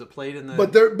 Was it played in the?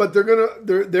 But the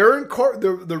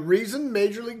reason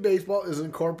Major League Baseball is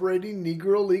incorporating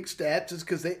Negro League stats is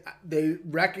because they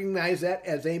recognize that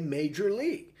as a major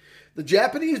league. The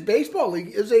Japanese baseball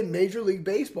league is a Major League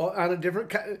Baseball on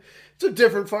it's a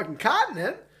different fucking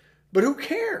continent, but who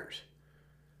cares?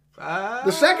 My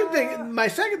second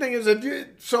thing is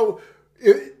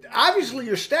obviously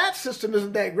your stat system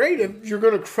isn't that great if you're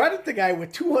going to credit the guy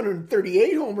with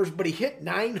 238 homers, but he hit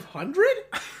 900.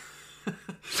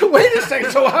 So wait a second.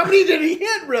 So how many did he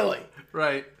hit really?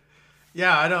 Right.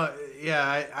 Yeah, I don't.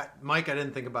 Yeah, Mike, I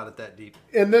didn't think about it that deep.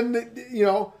 And then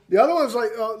the other one's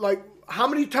like how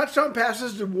many touchdown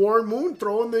passes did Warren Moon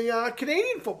throw in the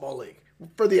Canadian Football League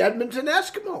for the Edmonton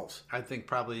Eskimos? I think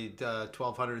probably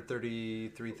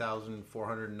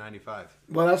 1,233,495.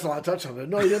 Well, that's a lot of touchdowns.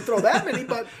 No, he didn't throw that many,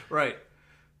 but right.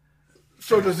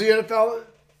 So does the NFL?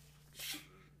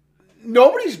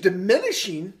 Nobody's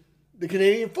diminishing the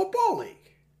Canadian Football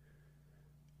League,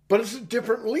 but it's a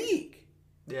different league.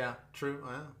 Yeah, true.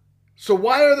 Yeah. So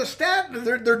why are the stats?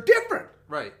 They're different.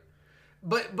 Right.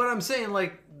 But I'm saying,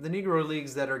 like, the Negro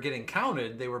Leagues that are getting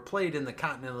counted, they were played in the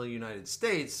continental United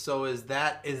States. So is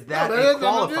that a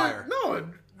qualifier? No.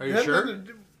 Are you sure?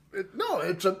 No,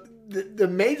 it's the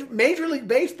Major League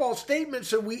Baseball statement,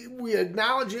 so we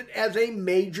acknowledge it as a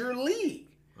major league.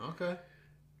 Okay.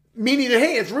 Meaning,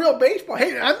 hey, it's real baseball.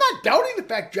 Hey, I'm not doubting the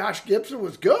fact Josh Gibson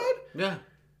was good. Yeah.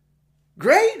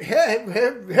 Great. Hip,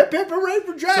 hooray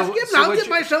for Josh Gibson. I'll get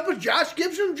myself a Josh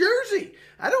Gibson jersey.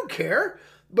 I don't care.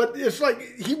 But it's like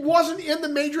he wasn't in the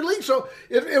major league. So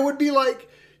it would be like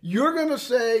you're going to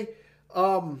say.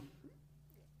 So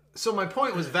my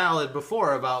point was valid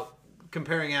before about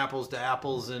comparing apples to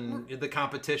apples and the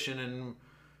competition and,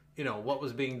 what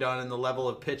was being done and the level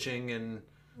of pitching and.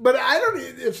 But I don't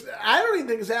even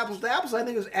think it's apples to apples. I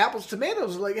think it's apples to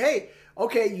tomatoes. Like, hey,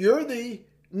 okay, you're the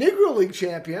Negro League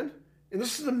champion, and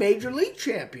this is the Major League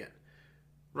champion.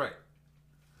 Right.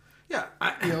 Yeah.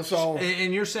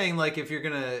 And you're saying, like, if you're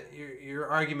gonna, your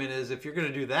argument is if you're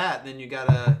gonna do that, then you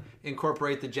gotta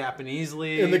incorporate the Japanese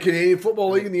league and the Canadian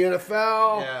Football League and the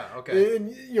NFL. Yeah. Okay.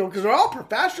 And because they're all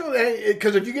professional.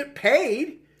 Because if you get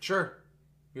paid, sure,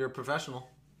 you're a professional.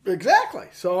 Exactly.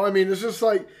 So I mean, it's just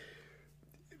like.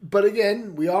 But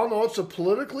again, we all know it's a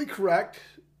politically correct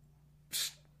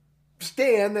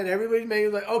stand that everybody's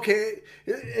making. Like, okay,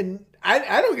 and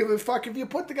I don't give a fuck if you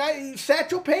put the guy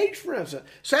Satchel Paige, for instance.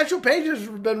 Satchel Paige has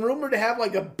been rumored to have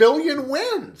like 1 billion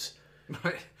wins.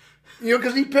 Right.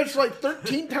 Because he pitched like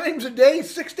 13 times a day,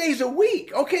 6 days a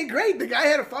week. Okay, great. The guy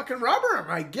had a fucking rubber arm.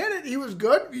 I get it. He was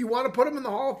good. You want to put him in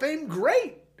the Hall of Fame?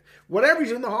 Great. Whatever,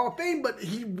 he's in the Hall of Fame, but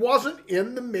he wasn't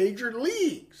in the major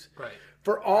leagues. Right.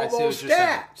 For all those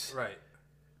stats. Right.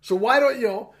 So why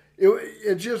don't,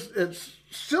 it's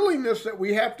silliness that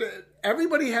we have to,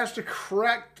 everybody has to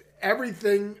correct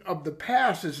everything of the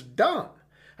past is done.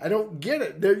 I don't get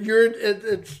it.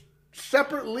 It's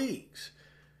separate leagues.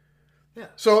 Yeah.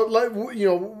 So, like,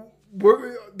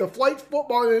 we're the flight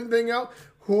football and anything else,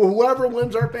 whoever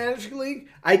wins our fantasy league,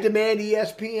 I demand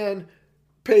ESPN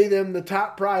pay them the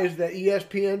top prize that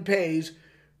ESPN pays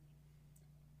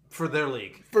for their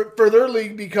league. For their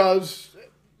league, because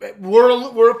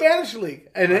we're a fantasy league,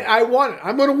 and I want it.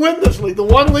 I'm going to win this league. The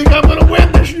one league I'm going to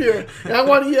win this year, and I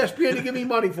want ESPN to give me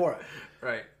money for it.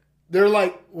 Right. They're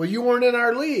like, well, you weren't in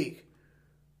our league.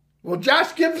 Well,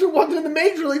 Josh Gibson wasn't in the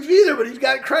major leagues either, but he's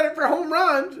got credit for home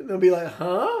runs. And they'll be like,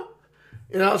 huh?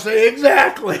 And I'll say,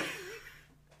 exactly.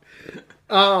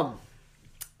 I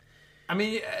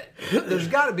mean, there's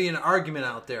got to be an argument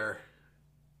out there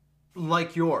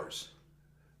like yours.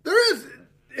 There is,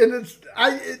 and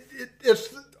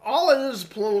it's all it is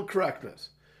political correctness.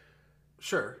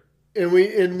 Sure.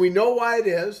 and we know why it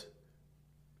is.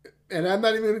 And I'm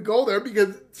not even going to go there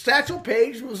because Satchel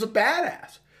Paige was a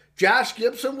badass. Josh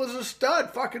Gibson was a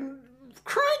stud. Fucking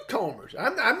cranked homers.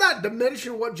 I'm not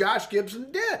diminishing what Josh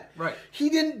Gibson did. Right. He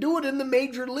didn't do it in the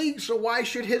major leagues, so why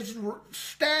should his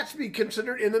stats be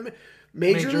considered in the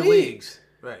major leagues?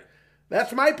 Right.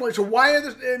 That's my point. So why are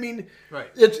this? I mean, right.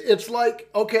 It's like,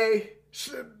 okay,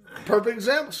 perfect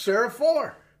example, Sarah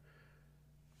Fuller.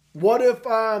 What if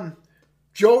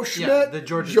Joe Schmidt, the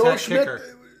Georgia Tech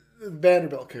kicker.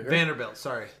 Vanderbilt kicker. Vanderbilt,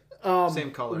 sorry.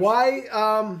 Same colors.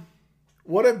 Why?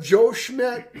 What if Joe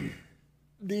Schmidt,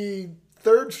 the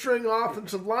third string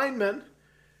offensive lineman,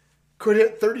 could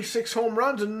hit 36 home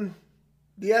runs in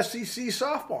the SEC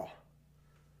softball?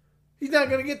 He's not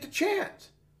going to get the chance.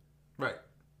 Right.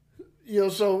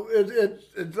 So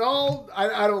it's all.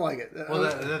 I don't like it. Well,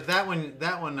 that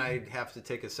one I'd have to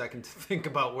take a second to think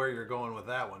about where you're going with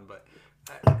that one, but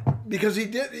because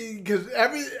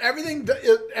everything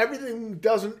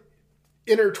doesn't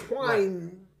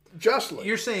intertwine justly.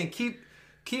 You're saying keep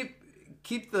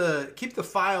the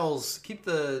files, keep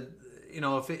the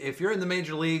if you're in the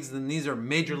major leagues, then these are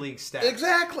major league stats.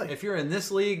 Exactly. If you're in this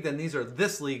league, then these are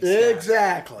this league stats.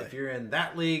 Exactly. If you're in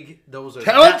that league, those are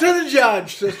tell it to the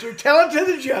judge, sister. Tell it to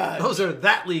the judge. Those are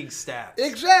that league stats.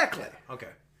 Exactly. Okay.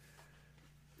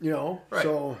 Right.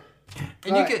 So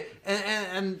and you could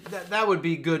and that would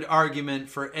be good argument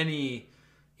for any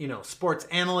sports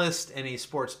analyst, any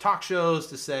sports talk shows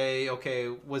to say, okay,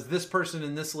 was this person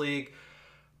in this league?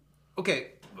 Okay,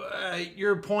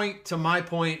 your point to my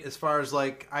point as far as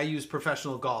like I use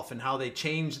professional golf and how they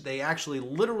actually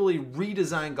literally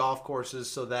redesign golf courses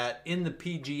so that in the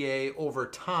PGA over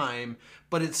time,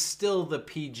 but it's still the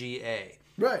PGA.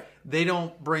 Right. They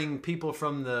don't bring people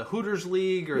from the Hooters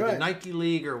League or the Nike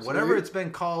League or whatever it's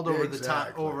been called over the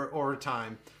time over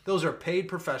time. Those are paid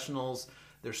professionals.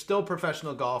 They're still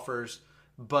professional golfers,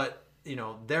 but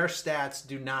their stats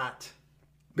do not.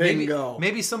 Bingo.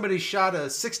 Maybe somebody shot a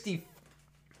 60.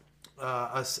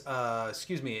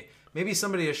 Maybe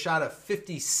somebody has shot a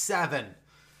 57.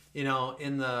 In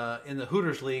the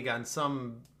Hooters League on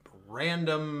some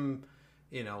random,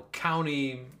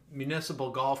 county municipal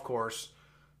golf course.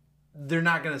 They're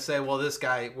not going to say, well, this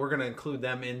guy, we're going to include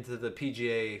them into the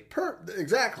PGA.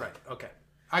 Exactly. Right. Okay.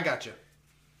 I got you.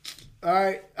 All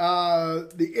right.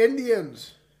 The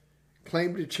Indians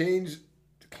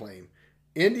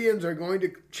Indians are going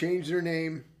to change their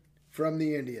name from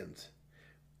the Indians.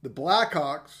 The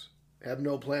Blackhawks have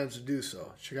no plans to do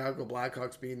so. Chicago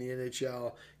Blackhawks being the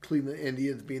NHL, Cleveland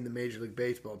Indians being the Major League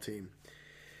Baseball team.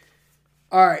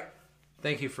 All right.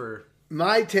 Thank you for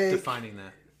defining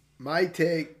that. My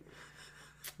take.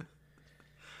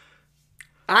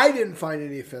 I didn't find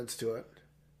any offense to it.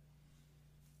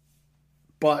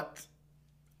 But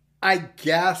I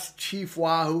guess Chief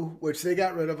Wahoo, which they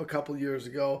got rid of a couple years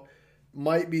ago,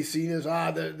 might be seen as,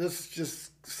 this is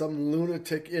just some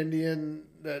lunatic Indian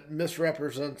that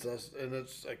misrepresents us, and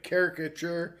it's a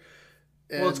caricature.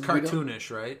 Well, it's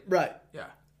cartoonish, right? Right. Yeah.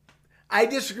 I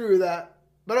disagree with that,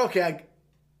 but okay.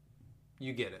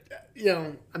 You get it.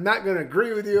 I'm not going to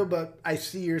agree with you, but I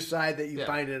see your side that you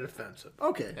find it offensive.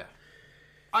 Okay. Yeah.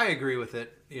 I agree with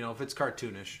it, if it's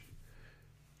cartoonish.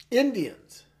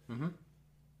 Indians. Mm-hmm.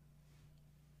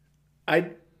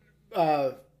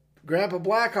 Grandpa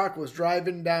Blackhawk was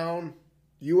driving down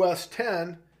US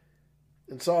 10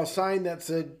 and saw a sign that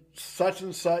said such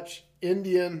and such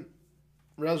Indian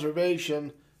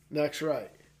reservation next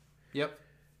right. Yep.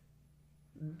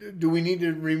 Do we need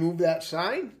to remove that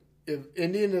sign if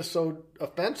Indian is so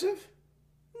offensive?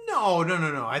 No.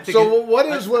 I think. So what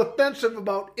is offensive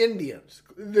about Indians?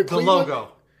 The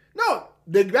logo. No,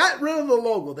 they got rid of the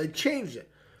logo. They changed it.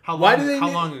 How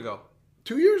long ago?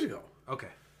 2 years ago. Okay.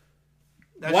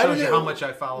 That shows you how much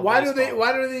I follow baseball.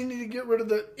 Why do they need to get rid of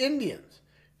the Indians?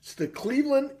 It's the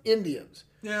Cleveland Indians.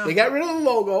 Yeah. They got rid of the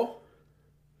logo,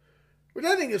 which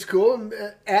I think is cool. And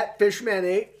at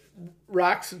Fishman8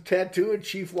 rocks a tattoo of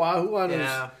Chief Wahoo on his.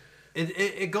 Yeah.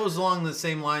 It goes along the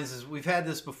same lines as we've had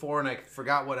this before, and I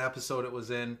forgot what episode it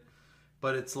was in,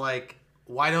 but it's like,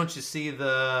 why don't you see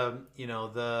the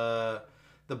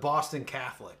Boston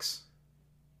Catholics?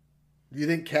 Do you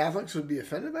think Catholics would be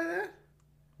offended by that?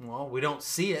 Well, we don't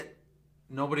see it.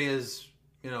 Nobody is,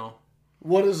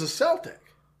 What is a Celtic?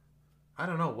 I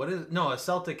don't know. What is... No, a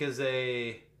Celtic is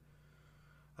a...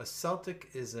 A Celtic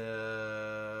is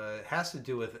a... It has to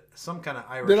do with some kind of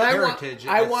Irish heritage.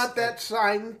 I want that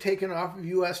sign taken off of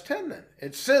US 10 then.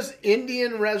 It says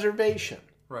Indian Reservation.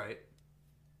 Right.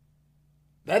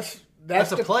 That's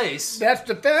a place. That's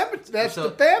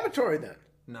defamatory then.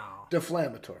 No.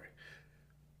 Deflammatory.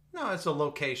 No, it's a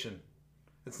location.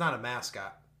 It's not a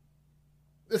mascot.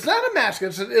 It's not a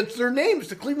mascot. It's their name. It's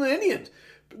the Cleveland Indians.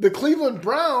 The Cleveland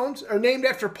Browns are named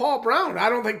after Paul Brown. I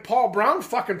don't think Paul Brown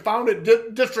fucking found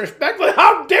it disrespectful.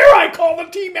 How dare I call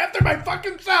the team after my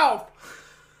fucking self?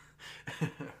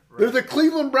 Right. They're the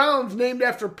Cleveland Browns named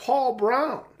after Paul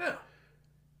Brown. Yeah.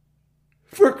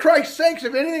 For Christ's sakes,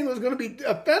 if anything was going to be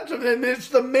offensive, then it's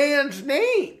the man's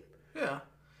name. Yeah.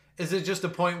 Is it just a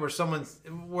point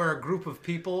where a group of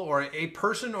people or a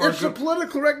person or it's the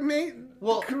political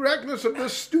correctness of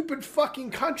this stupid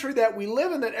fucking country that we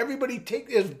live in, that everybody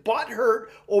is butthurt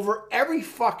over every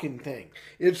fucking thing.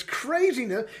 It's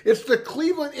craziness. It's the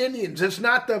Cleveland Indians. It's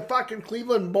not the fucking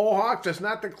Cleveland Mohawks. It's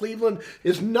not the Cleveland.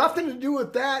 It's nothing to do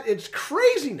with that. It's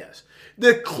craziness.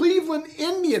 The Cleveland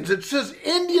Indians. It says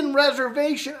Indian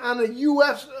Reservation on a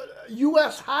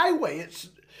U.S. highway.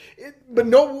 But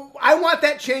no, I want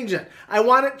that changed then. I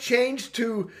want it changed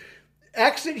to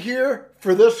exit here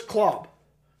for this club.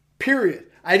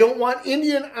 Period. I don't want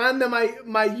Indian on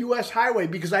my U.S. highway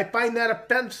because I find that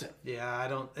offensive. Yeah, I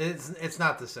don't. It's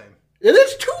not the same. It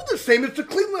is too the same. It's the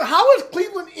Cleveland. How is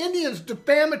Cleveland Indians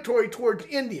defamatory towards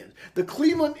Indians? The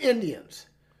Cleveland Indians.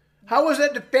 How is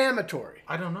that defamatory?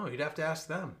 I don't know. You'd have to ask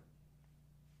them.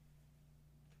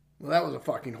 Well, that was a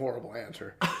fucking horrible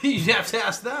answer. You'd have to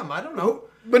ask them. I don't know.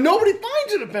 But nobody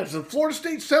finds it offensive. Florida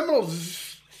State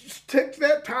Seminoles stick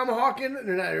that tomahawk in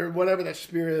or whatever that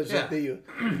spear is that they use.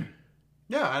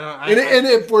 Yeah, I don't. And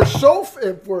if we're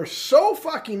so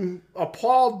fucking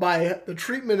appalled by the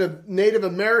treatment of Native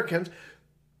Americans,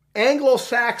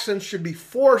 Anglo-Saxons should be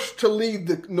forced to leave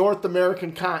the North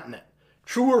American continent.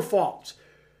 True or false?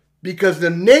 Because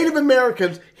the Native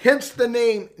Americans, hence the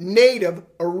name Native,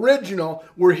 original,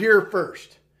 were here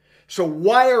first. So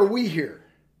why are we here?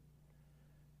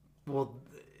 Well,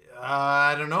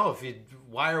 I don't know.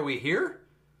 Why are we here?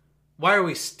 Why are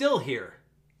we still here?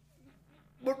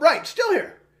 But right, still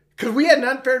here. Because we had an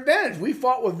unfair advantage. We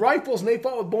fought with rifles and they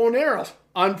fought with bow and arrows.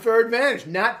 Unfair advantage.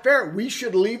 Not fair. We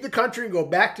should leave the country and go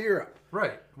back to Europe.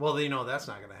 Right. Well, that's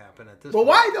not going to happen at this point. But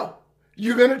why though?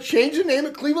 You're going to change the name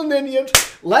of Cleveland Indians.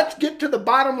 Let's get to the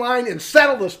bottom line and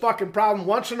settle this fucking problem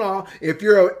once and all. If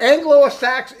you're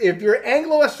Anglo-Saxon,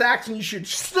 you should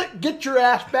get your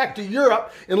ass back to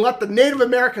Europe and let the Native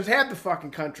Americans have the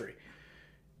fucking country.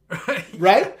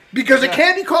 Right? Because it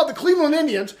can't be called the Cleveland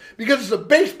Indians because it's a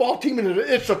baseball team and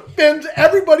it offends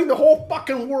everybody in the whole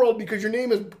fucking world because your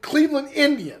name is Cleveland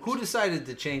Indians. Who decided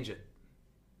to change it?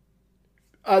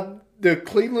 The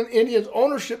Cleveland Indians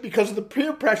ownership because of the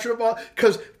peer pressure of all.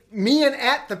 Because me and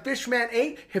the Fishman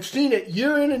 8 have seen it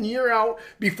year in and year out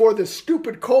before this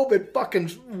stupid COVID fucking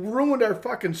ruined our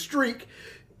fucking streak.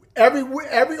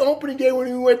 Every opening day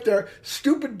when we went there,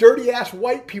 stupid dirty ass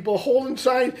white people holding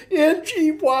signs, and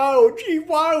Chief Wow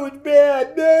is bad,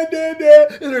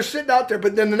 and they're sitting out there.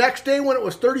 But then the next day when it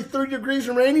was 33 degrees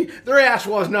and rainy, their ass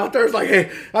wasn't out there. It's like,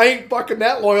 hey, I ain't fucking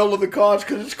that loyal to the cause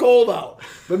because it's cold out.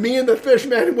 But me and the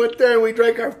Fishman went there and we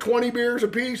drank our 20 beers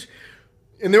apiece.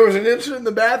 And there was an incident in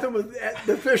the bathroom with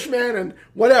the Fishman and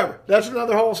whatever. That's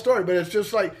another whole story. But it's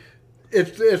just like,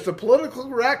 it's the political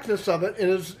correctness of it, and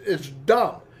it's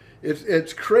dumb.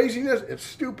 It's craziness. It's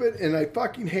stupid, and I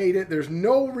fucking hate it. There's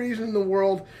no reason in the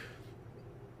world.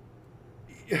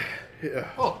 Yeah.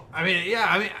 Well,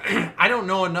 I don't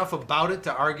know enough about it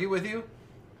to argue with you.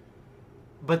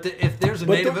 But if there's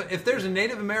a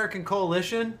Native American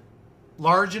coalition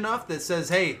large enough that says,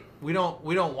 "Hey, we don't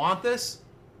want this,"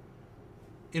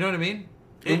 you know what I mean?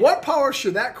 And what power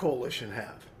should that coalition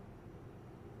have?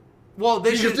 Well,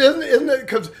 isn't it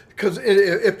because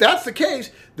if that's the case,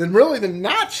 then really the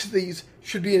Nazis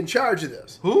should be in charge of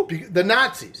this. Who? The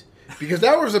Nazis, because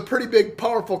that was a pretty big,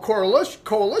 powerful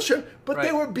coalition, but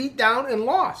they were beat down and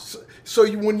lost. So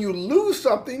when you lose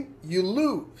something, you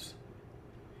lose.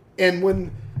 And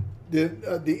when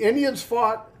the Indians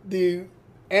fought the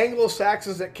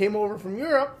Anglo-Saxons that came over from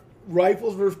Europe,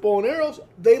 rifles versus bow and arrows,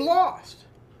 they lost.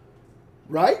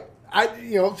 Right?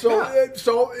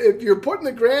 So if you're putting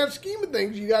the grand scheme of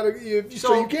things, you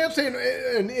can't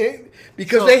say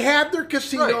because they have their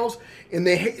casinos and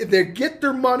they get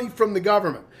their money from the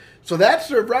government. So that's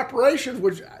their reparations.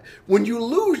 Which, when you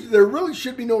lose, there really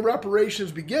should be no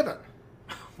reparations be given.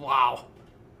 Wow.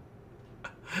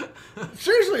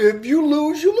 Seriously, if you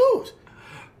lose, you lose.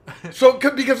 So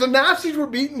because the Nazis were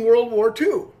beaten in World War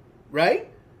II, right?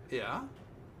 Yeah.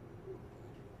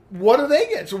 What do they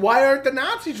get? So why aren't the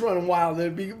Nazis running wild?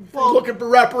 They'd be looking for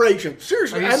reparations.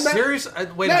 Seriously. Are you serious?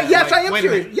 Wait a minute. Yes, I am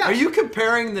serious. Yes. Are you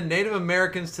comparing the Native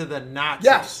Americans to the Nazis?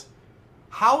 Yes.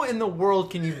 How in the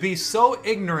world can you be so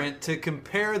ignorant to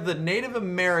compare the Native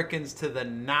Americans to the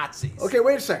Nazis? Okay,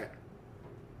 wait a second.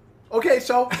 Okay,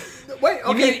 so wait.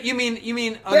 Okay, You mean an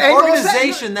Anglo-Saxon-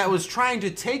 organization that was trying to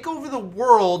take over the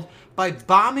world by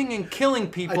bombing and killing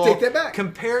people? I take that back.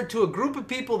 Compared to a group of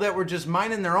people that were just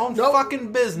minding their own Nope.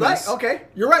 fucking business. Right. Okay,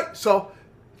 you're right. So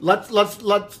let's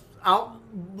I'll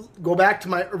go back to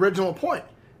my original point.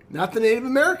 Not the Native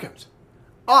Americans.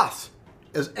 Us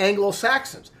as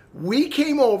Anglo-Saxons. We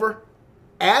came over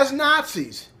as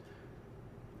Nazis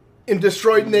and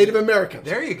destroyed Native Americans.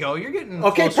 There you go. You're getting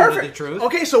Okay, closer perfect. to the truth.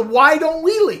 Okay, so why don't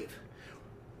we leave?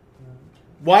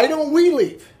 Why don't we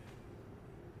leave?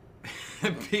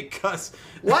 Because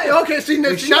Why? Okay, see,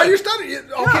 now should. you're studying.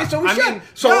 Okay, Yeah, so we I should. mean,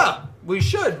 So yeah, we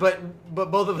should, but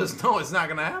both of us know it's not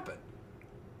going to happen.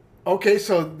 okay,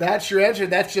 so that's your answer.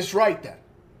 That's just right then.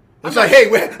 It's like, hey,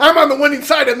 I'm on the winning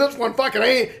side on this one. Fucking,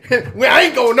 I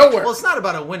ain't going nowhere. Well, it's not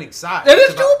about a winning side. It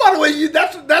is It's too, by the way.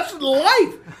 That's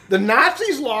life. The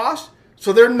Nazis lost,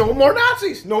 so there are no more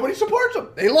Nazis. Nobody supports them.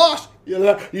 They lost.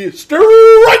 You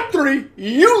strike three,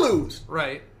 you lose.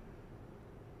 Right.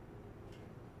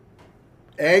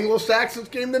 Anglo-Saxons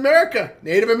came to America.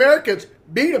 Native Americans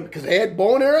beat them because they had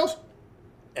bow and arrows.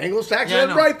 Anglo-Saxons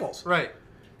had rifles. Right.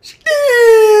 Strike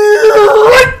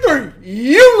three,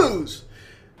 you lose.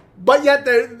 But yet,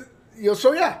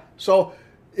 so yeah. So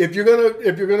if you're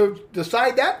gonna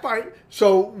decide that, fine.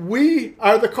 So we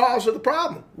are the cause of the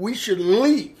problem. We should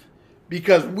leave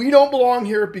because we don't belong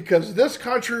here. Because this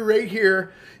country right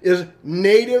here is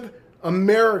Native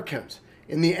Americans,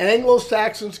 and the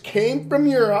Anglo-Saxons came from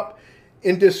Europe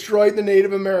and destroyed the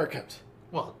Native Americans.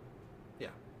 Well, yeah.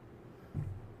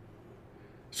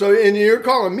 So, and you're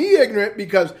calling me ignorant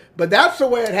but that's the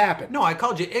way it happened. No, I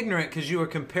called you ignorant because you were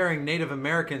comparing Native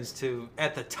Americans to,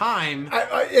 at the time.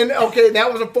 And okay,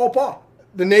 that was a faux pas.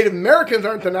 The Native Americans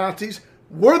aren't the Nazis.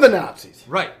 We're the Nazis.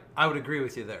 Right. I would agree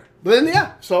with you there. But then,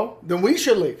 yeah, so then we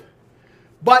should leave.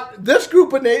 But this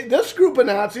group of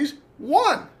Nazis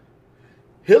won.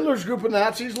 Hitler's group of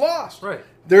Nazis lost. Right.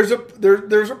 That's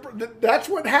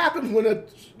what happens when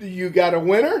you got a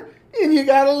winner and you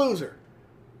got a loser.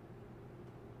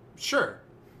 Sure.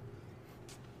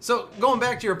 So going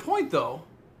back to your point, though,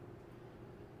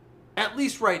 at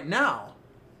least right now,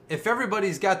 if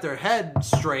everybody's got their head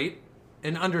straight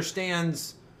and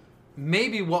understands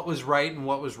maybe what was right and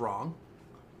what was wrong,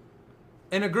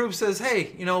 and a group says,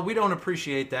 hey, we don't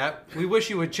appreciate that. We wish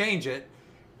you would change it.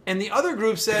 And the other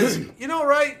group says, you know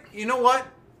what?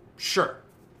 Sure.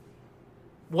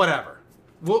 Whatever.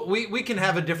 We can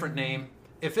have a different name.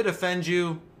 If it offends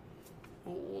you,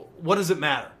 what does it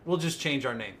matter? We'll just change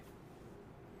our name.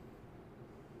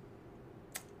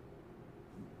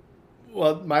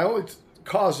 Well, my only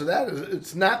cause of that is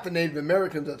it's not the Native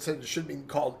Americans that said it should be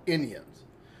called Indians.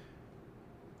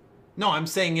 No, I'm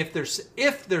saying if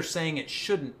they're saying it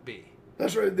shouldn't be.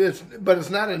 That's right. But it's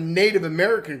not a Native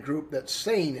American group that's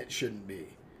saying it shouldn't be.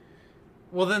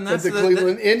 Well, then that's the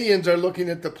Cleveland Indians are looking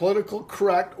at the political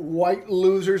correct white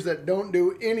losers that don't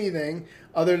do anything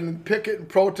other than picket and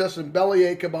protest and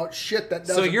bellyache about shit that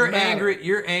doesn't matter. So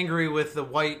you're angry with the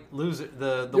white loser,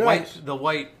 the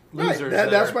white losers. Right.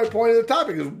 That's my point of the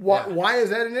topic. Is why is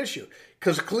that an issue?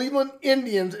 Because Cleveland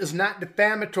Indians is not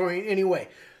defamatory in any way.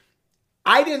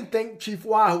 I didn't think Chief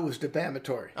Wahoo was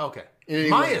defamatory. Okay.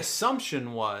 My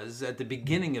assumption was at the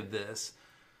beginning of this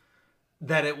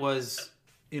that it was,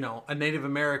 a Native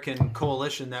American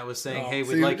coalition that was saying, "Hey,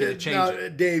 we'd like you to change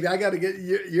it." Dave, I got to get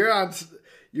you're on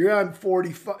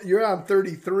 45. You're on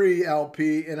 33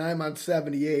 LP, and I'm on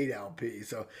 78 LP.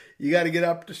 So you got to get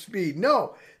up to speed.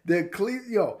 No,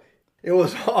 it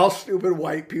was all stupid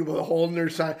white people holding their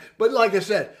sign. But like I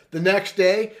said, the next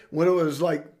day when it was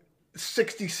like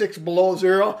 66 below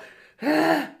zero,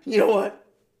 you know what?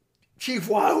 Chief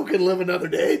Wahoo can live another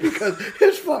day because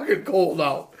it's fucking cold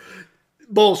out.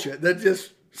 Bullshit. That's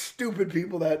just stupid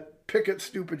people that picket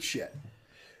stupid shit.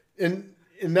 And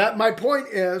that my point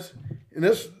is, in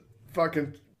this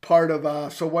fucking part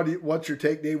of so what's your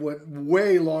take? They went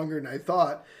way longer than I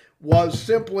thought. Was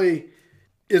simply,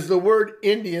 is the word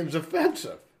Indians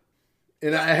offensive?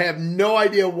 And I have no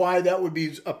idea why that would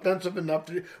be offensive enough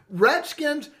to.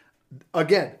 Redskins,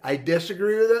 again, I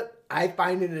disagree with it. I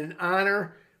find it an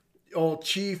honor. Old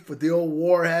chief with the old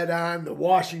warhead on, the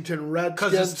Washington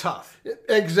Redskins. Because it's tough.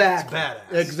 Exactly. It's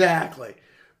badass. Exactly.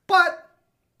 But,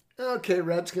 okay,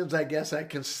 Redskins, I guess I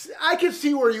can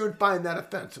see where you would find that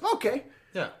offensive. Okay.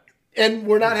 Yeah. And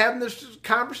we're not having this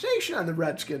conversation on the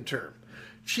Redskin term.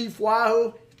 Chief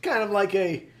Wahoo, kind of like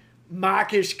a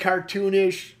mockish,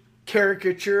 cartoonish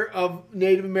caricature of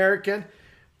Native American.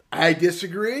 I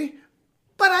disagree,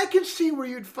 but I can see where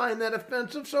you'd find that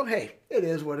offensive. So, hey, it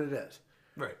is what it is.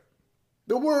 Right.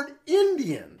 The word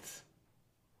Indians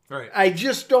Right. I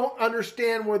just don't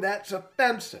understand where that's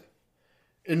offensive.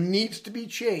 It needs to be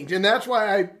changed. And that's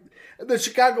why the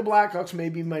Chicago Blackhawks may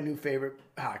be my new favorite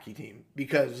hockey team,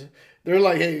 because they're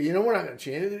like, hey, we're not going to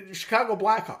change it. The Chicago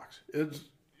Blackhawks.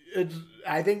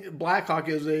 I think Blackhawk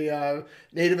is a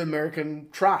Native American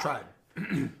tribe.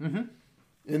 Mm-hmm.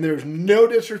 And there's no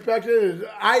disrespect to it.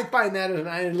 I find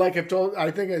that, like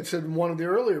I think I said in one of the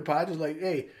earlier pods, is like,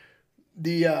 hey,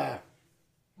 the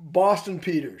Boston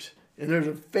Peters, and there's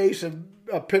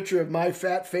a picture of my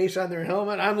fat face on their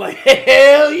helmet. I'm like,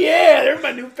 hell yeah, they're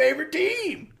my new favorite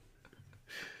team.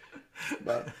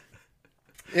 But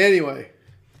anyway,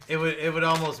 it would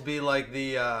almost be like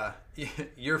the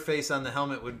your face on the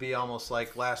helmet would be almost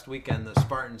like last weekend the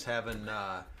Spartans having.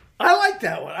 I like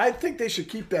that one. I think they should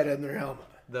keep that in their helmet.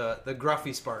 The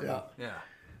Gruffy Spartan. Yeah.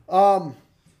 I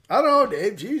don't know,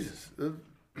 Dave. Jesus,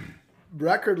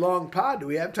 record long pod. Do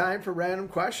we have time for random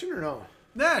question or no?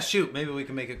 Nah, shoot. Maybe we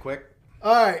can make it quick.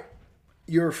 All right.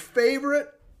 Your favorite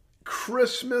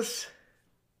Christmas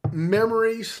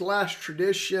memory /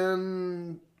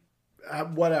 tradition,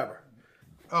 whatever.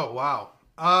 Oh, wow.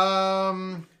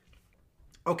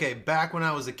 Okay, back when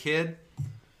I was a kid,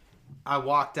 I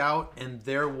walked out and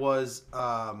there was,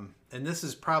 and this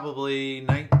is probably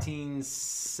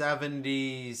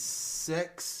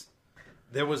 1976,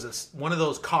 there was one of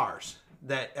those cars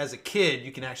that as a kid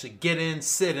you can actually get in,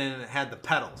 sit in, and it had the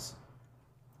pedals.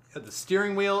 It had the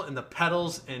steering wheel and the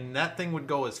pedals, and that thing would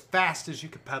go as fast as you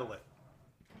could pedal it.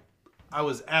 I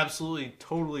was absolutely,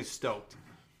 totally stoked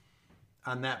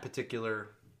on that particular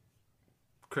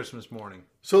Christmas morning.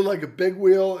 So like a big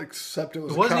wheel, except it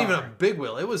wasn't even a big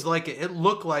wheel. It was like it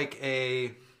looked like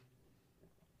a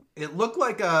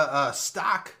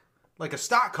stock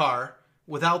car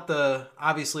without the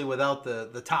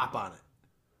top on it.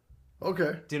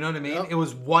 Okay. Do you know what I mean? Yep. It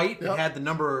was white. Yep. It had the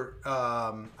number.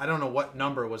 I don't know what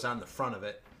number was on the front of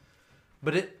it,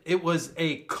 but it was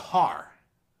a car.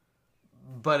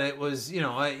 But it was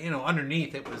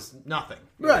underneath it was nothing.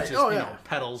 It Right. was just,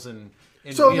 pedals and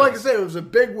so wheels. like I say, it was a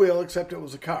big wheel, except it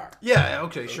was a car. Yeah.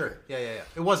 Okay. Sure. Yeah.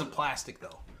 It wasn't plastic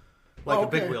though. Like a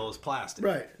big okay. wheel is plastic.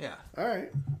 Right. Yeah. All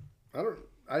right.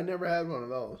 I never had one of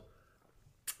those.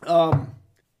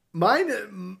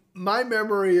 My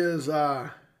memory is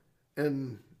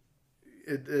and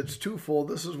it's twofold.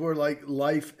 This is where like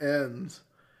life ends.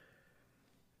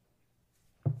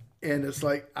 And it's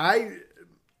like my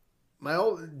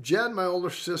older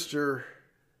sister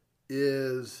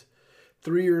is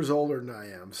 3 years older than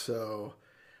I am. So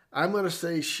I'm going to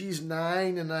say she's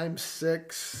 9 and I'm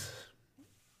 6.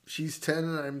 She's 10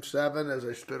 and I'm 7 as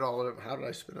I spit all of it. How did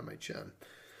I spit on my chin?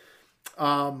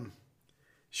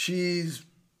 She's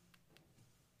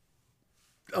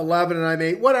 11 and I'm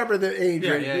 8, whatever the age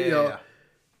range, yeah.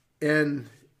 And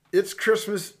it's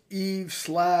Christmas Eve /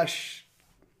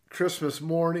 Christmas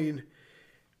morning,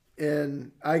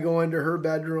 and I go into her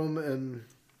bedroom, and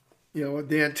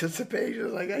the anticipation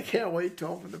is like, I can't wait to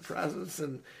open the presents,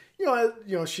 and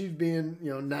she's being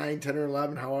 9, 10, or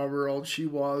 11, however old she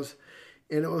was,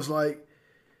 and it was like,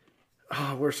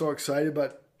 oh, we're so excited,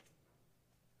 but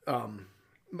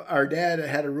our dad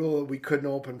had a rule that we couldn't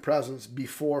open presents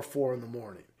before 4 in the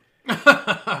morning.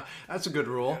 That's a good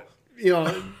rule.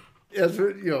 And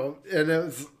it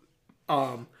was,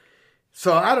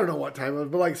 so I don't know what time it was,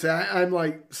 but like I say, I'm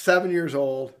like 7 years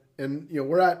old, and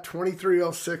we're at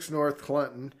 2306 North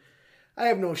Clinton. I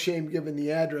have no shame giving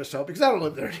the address out because I don't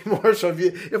live there anymore. So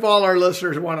if all our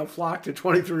listeners want to flock to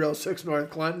 2306 North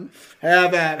Clinton,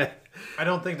 have at it. I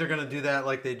don't think they're going to do that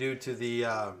like they do to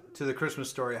the Christmas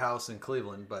Story house in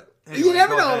Cleveland. But anyway, you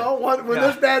never know. When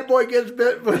this bad boy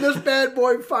when this bad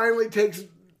boy finally takes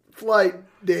flight,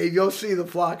 Dave, you'll see the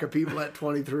flock of people at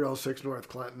 2306 North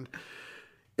Clinton,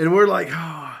 and we're like,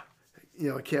 I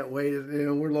can't wait.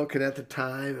 We're looking at the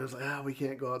time. It was like, we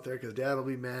can't go out there because Dad will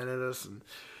be mad at us. And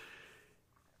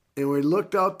we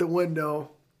looked out the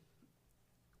window,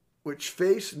 which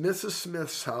faced Mrs.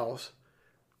 Smith's house.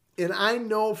 And I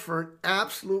know for an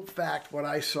absolute fact what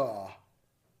I saw.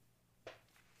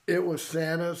 It was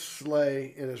Santa's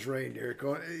sleigh and his reindeer.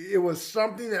 It was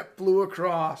something that flew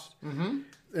across. Mm-hmm.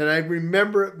 And I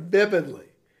remember it vividly.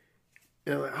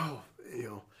 And I'm like,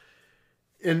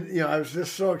 And I was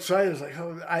just so excited. I was like,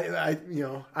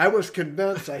 I was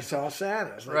convinced I saw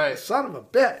Santa. Like, right, son of a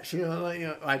bitch.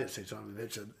 I didn't say son of a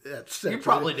bitch. That's sick. You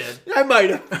probably did. I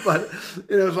might have, but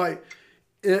it was like,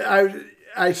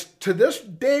 I to this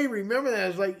day remember that. I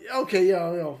was like,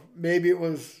 okay, maybe it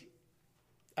was,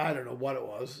 I don't know what it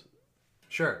was.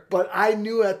 Sure. But I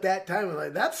knew at that time, I was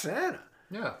like, that's Santa.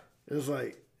 Yeah. It was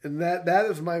like, and that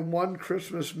is my one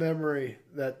Christmas memory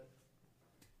that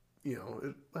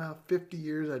well, 50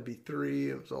 years, I'd be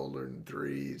 3. I was older than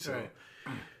 3. So Right.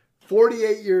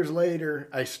 48 years later,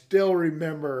 I still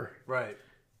remember Right.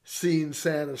 seeing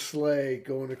Santa's sleigh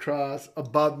going across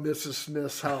above Mrs.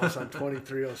 Smith's house on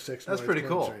 2306. That's pretty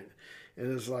cool. Street.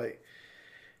 And it's like,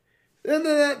 and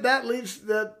then that leads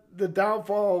that the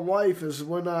downfall of life is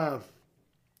when, how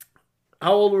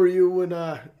old were you when,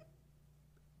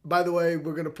 by the way,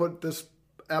 we're going to put this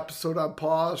episode on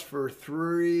pause for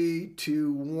 3,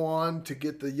 2, 1 to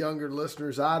get the younger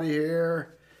listeners out of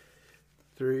here.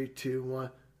 3, 2, 1.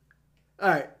 All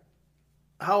right.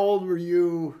 How old were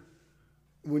you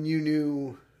when you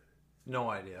knew? No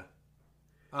idea.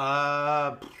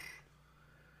 I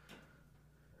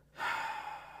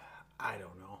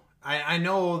don't know. I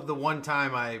know the one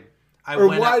time I Or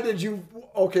went why out, did you?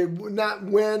 Okay, not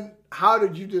when. How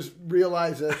did you just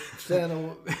realize that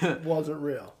Santa wasn't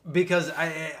real? because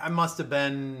I must have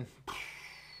been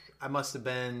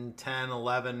 10,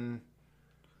 11,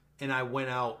 and I went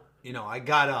out. I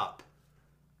got up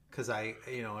because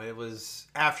it was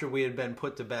after we had been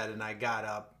put to bed, and I got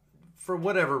up for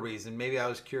whatever reason. Maybe I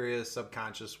was curious,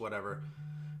 subconscious, whatever.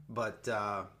 But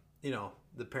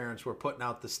the parents were putting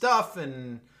out the stuff,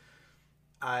 and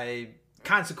I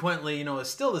consequently, it's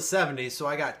still the 70s, so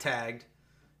I got tagged.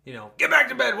 Get back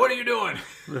to bed. What are you doing?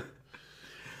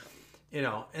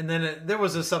 And then there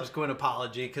was a subsequent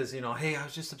apology because, hey, I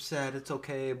was just upset. It's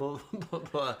okay. Blah, blah,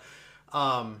 blah,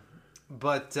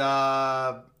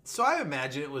 blah. So I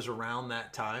imagine it was around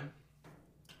that time.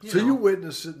 You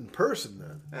witnessed it in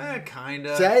person then? Kind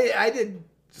of. See, I did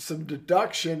some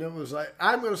deduction. It was like,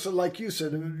 I'm going to say, like you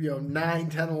said, 9,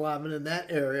 10, 11 in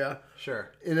that area.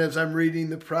 Sure. And as I'm reading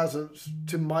the presents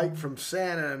to Mike from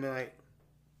Santa, I'm like,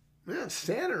 man,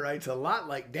 Santa writes a lot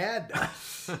like Dad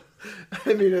does.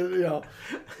 I mean, and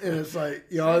it's like,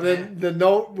 then the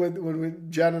note when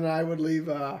Jen and I would leave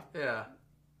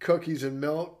cookies and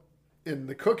milk, and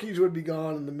the cookies would be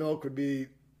gone and the milk would be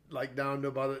like down to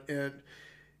about an end.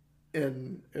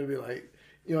 And it'd be like,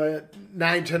 at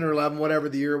 9, 10, or 11, whatever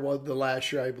the year was, the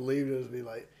last year I believe it would be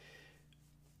like,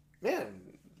 man,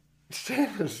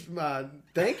 Santa's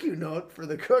thank you note for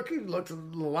the cookies looks a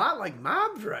lot like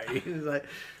Mom's writing. It's like,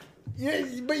 yeah,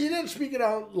 but you didn't speak it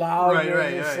out loud.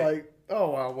 Right. It's like,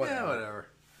 oh, well, whatever. Yeah, whatever.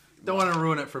 Don't want to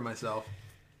ruin it for myself.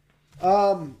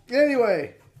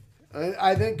 Anyway,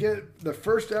 I think the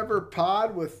first ever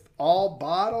pod with all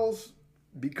bottles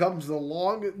becomes the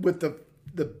longest, with the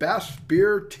best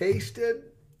beer tasted,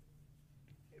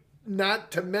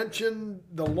 not to mention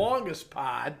the longest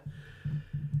pod.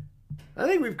 I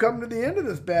think we've come to the end of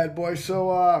this bad boy.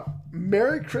 So,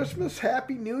 Merry Christmas,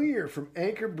 Happy New Year from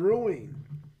Anchor Brewing.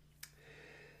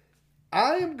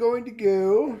 I am going to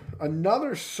go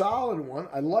another solid one.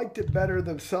 I liked it better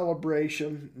than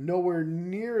Celebration. Nowhere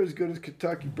near as good as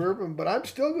Kentucky Bourbon, but I'm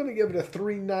still going to give it a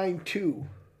 3.92.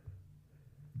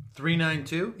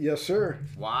 3.92? Yes, sir.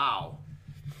 Wow.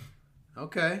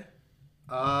 Okay.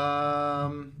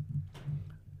 I'm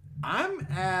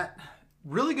at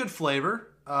really good flavor.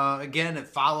 Again, it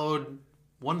followed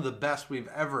one of the best we've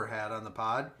ever had on the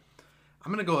pod.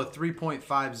 I'm going to go with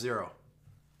 3.50.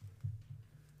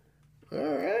 All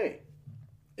right.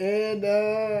 And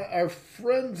our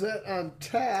friends at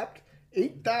Untappd,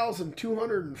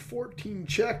 8,214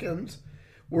 check-ins,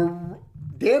 were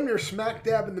damn near smack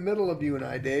dab in the middle of you and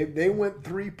I, Dave. They went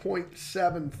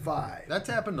 3.75. That's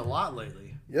happened a lot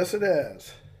lately. Yes, it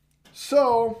has.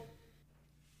 So,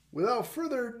 without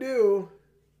further ado,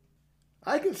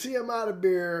 I can see I'm out of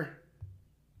beer.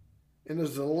 And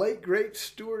as the late, great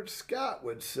Stuart Scott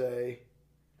would say,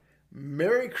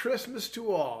 Merry Christmas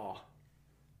to all.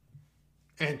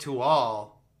 And to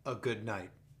all, a good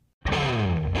night.